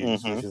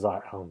interviews, which is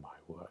like, oh my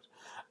word.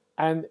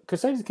 And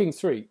Crusader Kings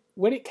 3,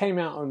 when it came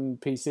out on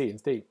PC and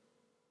Steam,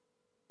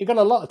 it got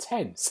a lot of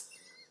 10s.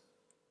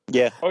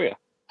 Yeah. Oh yeah.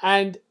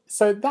 And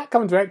so that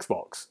coming to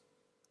Xbox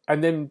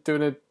and then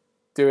doing a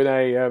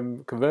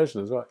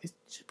conversion as well, it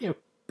should be a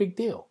big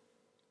deal,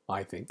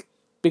 I think.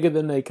 Bigger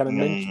than they kind of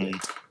mention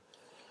it.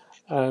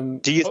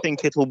 Do you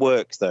think it'll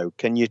work, though?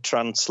 Can you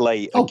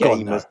translate a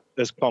game as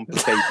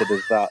complicated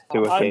as that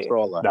to a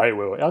controller? No, it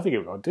will. I think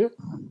it will do.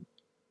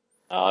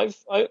 I've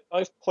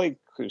played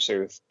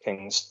Crusader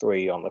Kings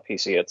 3 on the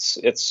PC.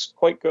 It's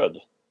quite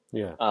good.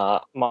 Yeah.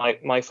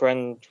 My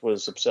friend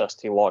was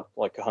obsessed. He logged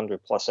like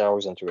 100+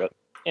 hours into it,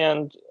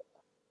 and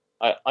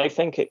I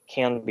think it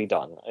can be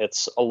done.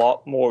 It's a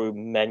lot more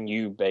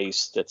menu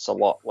based. It's a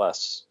lot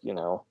less,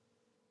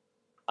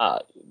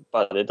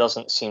 but it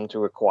doesn't seem to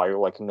require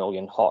like a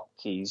million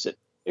hotkeys.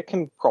 It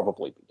can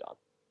probably be done.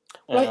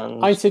 Like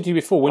I said to you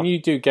before, when you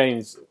do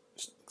games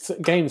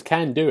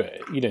can do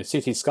it.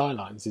 City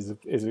Skylines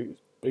is an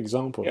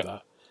example of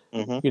that.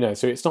 Mm-hmm.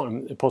 So it's not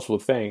an impossible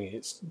thing.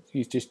 It's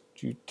you just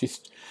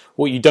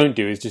what you don't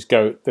do is just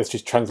go, let's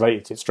just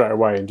translate it straight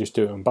away and just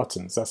do it on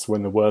buttons. That's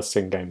when the worst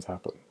thing games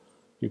happen.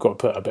 You've got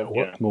to put a bit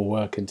more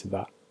work into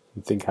that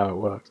and think how it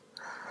works.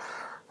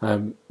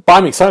 But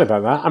I'm excited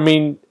about that. I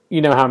mean,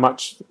 you know how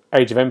much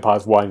Age of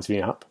Empires winds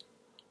me up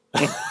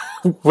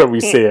when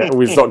we see it.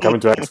 It's not coming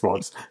to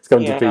Xbox. It's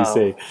coming to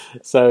PC.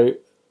 So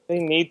they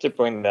need to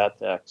bring that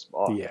to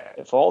Xbox. Yeah.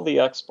 If all the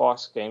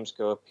Xbox games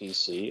go to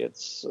PC,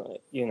 it's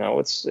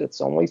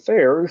it's only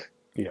fair.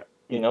 Yeah.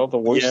 The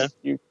worst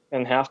you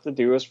can have to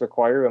do is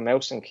require a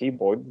mouse and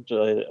keyboard.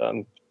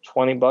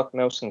 $20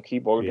 mouse and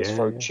keyboard is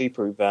far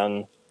cheaper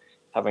than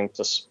having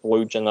to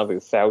splooge another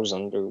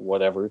 1,000 or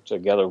whatever to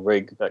get a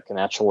rig that can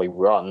actually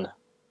run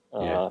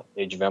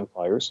Age of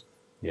Empires.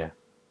 Yeah.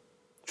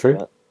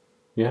 True.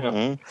 Yeah.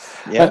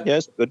 Mm-hmm. Yeah,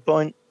 yes, good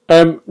point.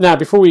 Now,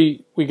 before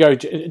we go,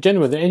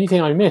 gentlemen, is there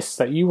anything I missed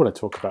that you want to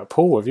talk about?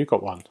 Paul, have you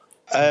got one?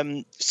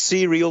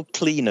 Serial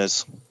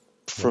Cleaners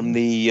from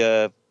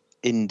the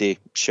indie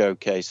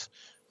showcase.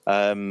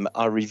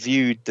 I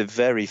reviewed the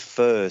very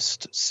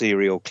first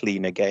Serial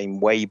Cleaner game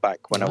way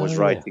back when I was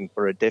writing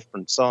for a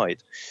different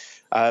site.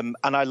 And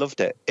I loved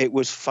it. It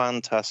was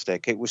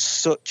fantastic. It was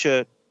such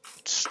a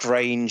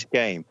strange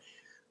game.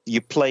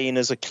 You're playing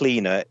as a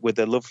cleaner with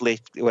a lovely...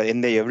 Well,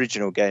 in the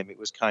original game, it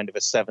was kind of a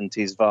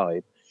 70s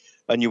vibe.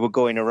 And you were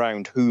going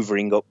around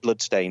hoovering up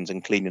bloodstains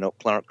and cleaning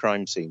up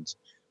crime scenes.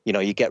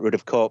 You get rid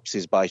of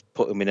corpses by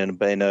putting them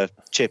in a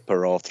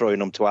chipper or throwing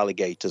them to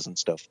alligators and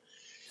stuff.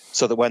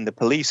 So that when the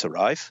police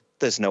arrive,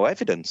 there's no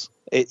evidence.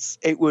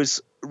 It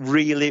was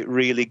really,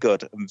 really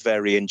good and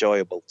very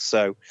enjoyable.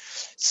 So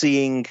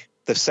seeing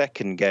the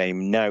second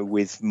game now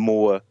with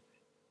more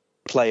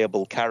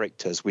playable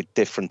characters with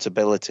different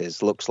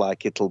abilities looks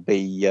like it'll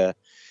be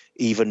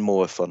even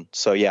more fun.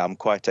 So yeah, I'm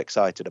quite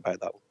excited about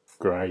that one.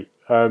 Great.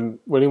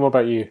 William, what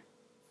about you?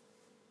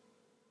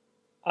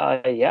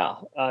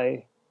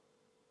 I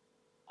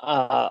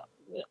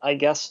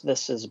guess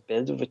this is a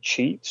bit of a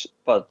cheat,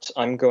 but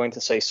I'm going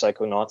to say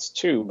Psychonauts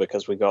 2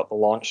 because we got the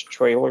launch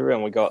trailer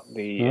and we got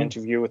the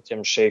interview with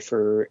Tim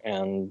Schafer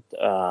and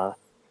I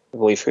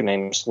believe her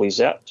name is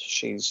Lisette.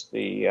 She's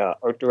the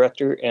art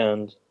director,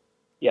 and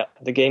yeah,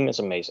 the game is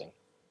amazing.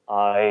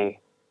 I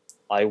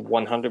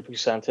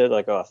 100%ed it.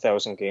 I got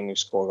 1,000 gamer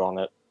score on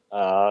it.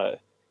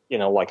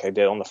 Like I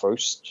did on the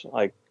first.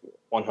 Like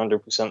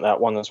 100% that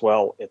one as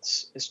well.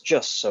 It's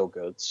just so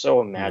good,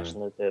 so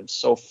imaginative,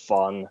 so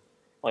fun.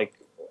 Like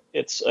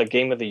it's a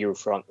game of the year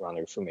front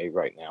runner for me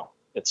right now.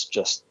 It's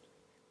just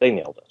they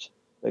nailed it.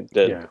 They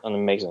did an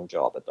amazing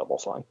job at Double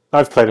Fine.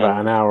 I've played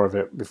about an hour of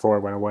it before I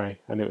went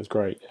away, and it was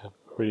great. Yeah,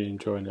 really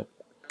enjoying it.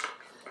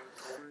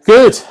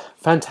 Good,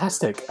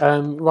 fantastic.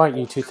 Right,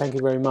 you two, thank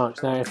you very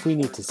much. Now, if we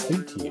need to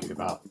speak to you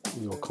about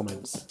your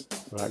comments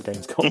about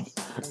Gamescom,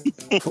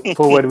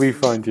 Paul, where do we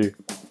find you?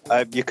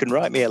 You can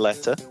write me a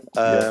letter.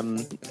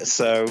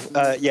 So,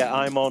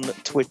 I'm on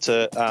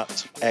Twitter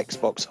at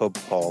Xbox Hub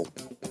Paul.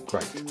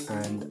 Great.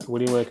 And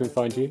William, where can we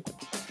find you?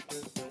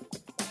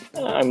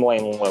 I'm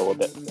laying low a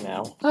bit for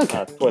now.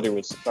 Okay. Twitter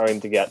was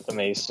starting to get to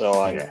me,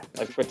 so I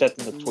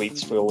protected the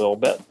tweets for a little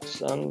bit.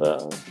 And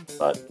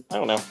but I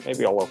don't know,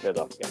 maybe I'll open it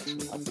up again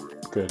sometime.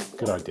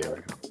 Good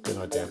idea. Good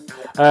idea.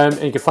 And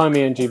you can find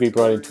me on GB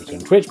Bride on Twitter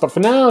and Twitch. But for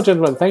now,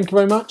 gentlemen, thank you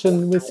very much,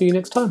 and we'll see you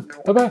next time.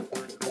 Bye-bye.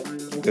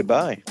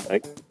 Goodbye.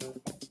 Bye.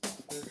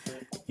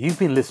 You've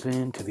been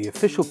listening to the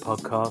official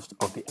podcast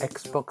of the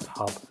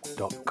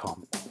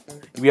XboxHub.com.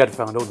 You'll be able to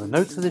find all the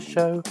notes of this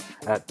show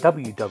at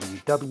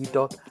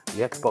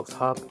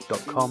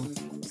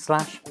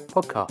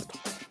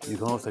www.thexboxhub.com/podcast. You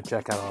can also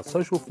check out our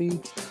social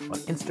feeds on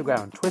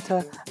Instagram and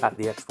Twitter at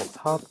the Xbox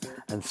Hub,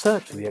 and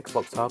search for the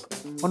Xbox Hub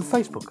on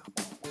Facebook.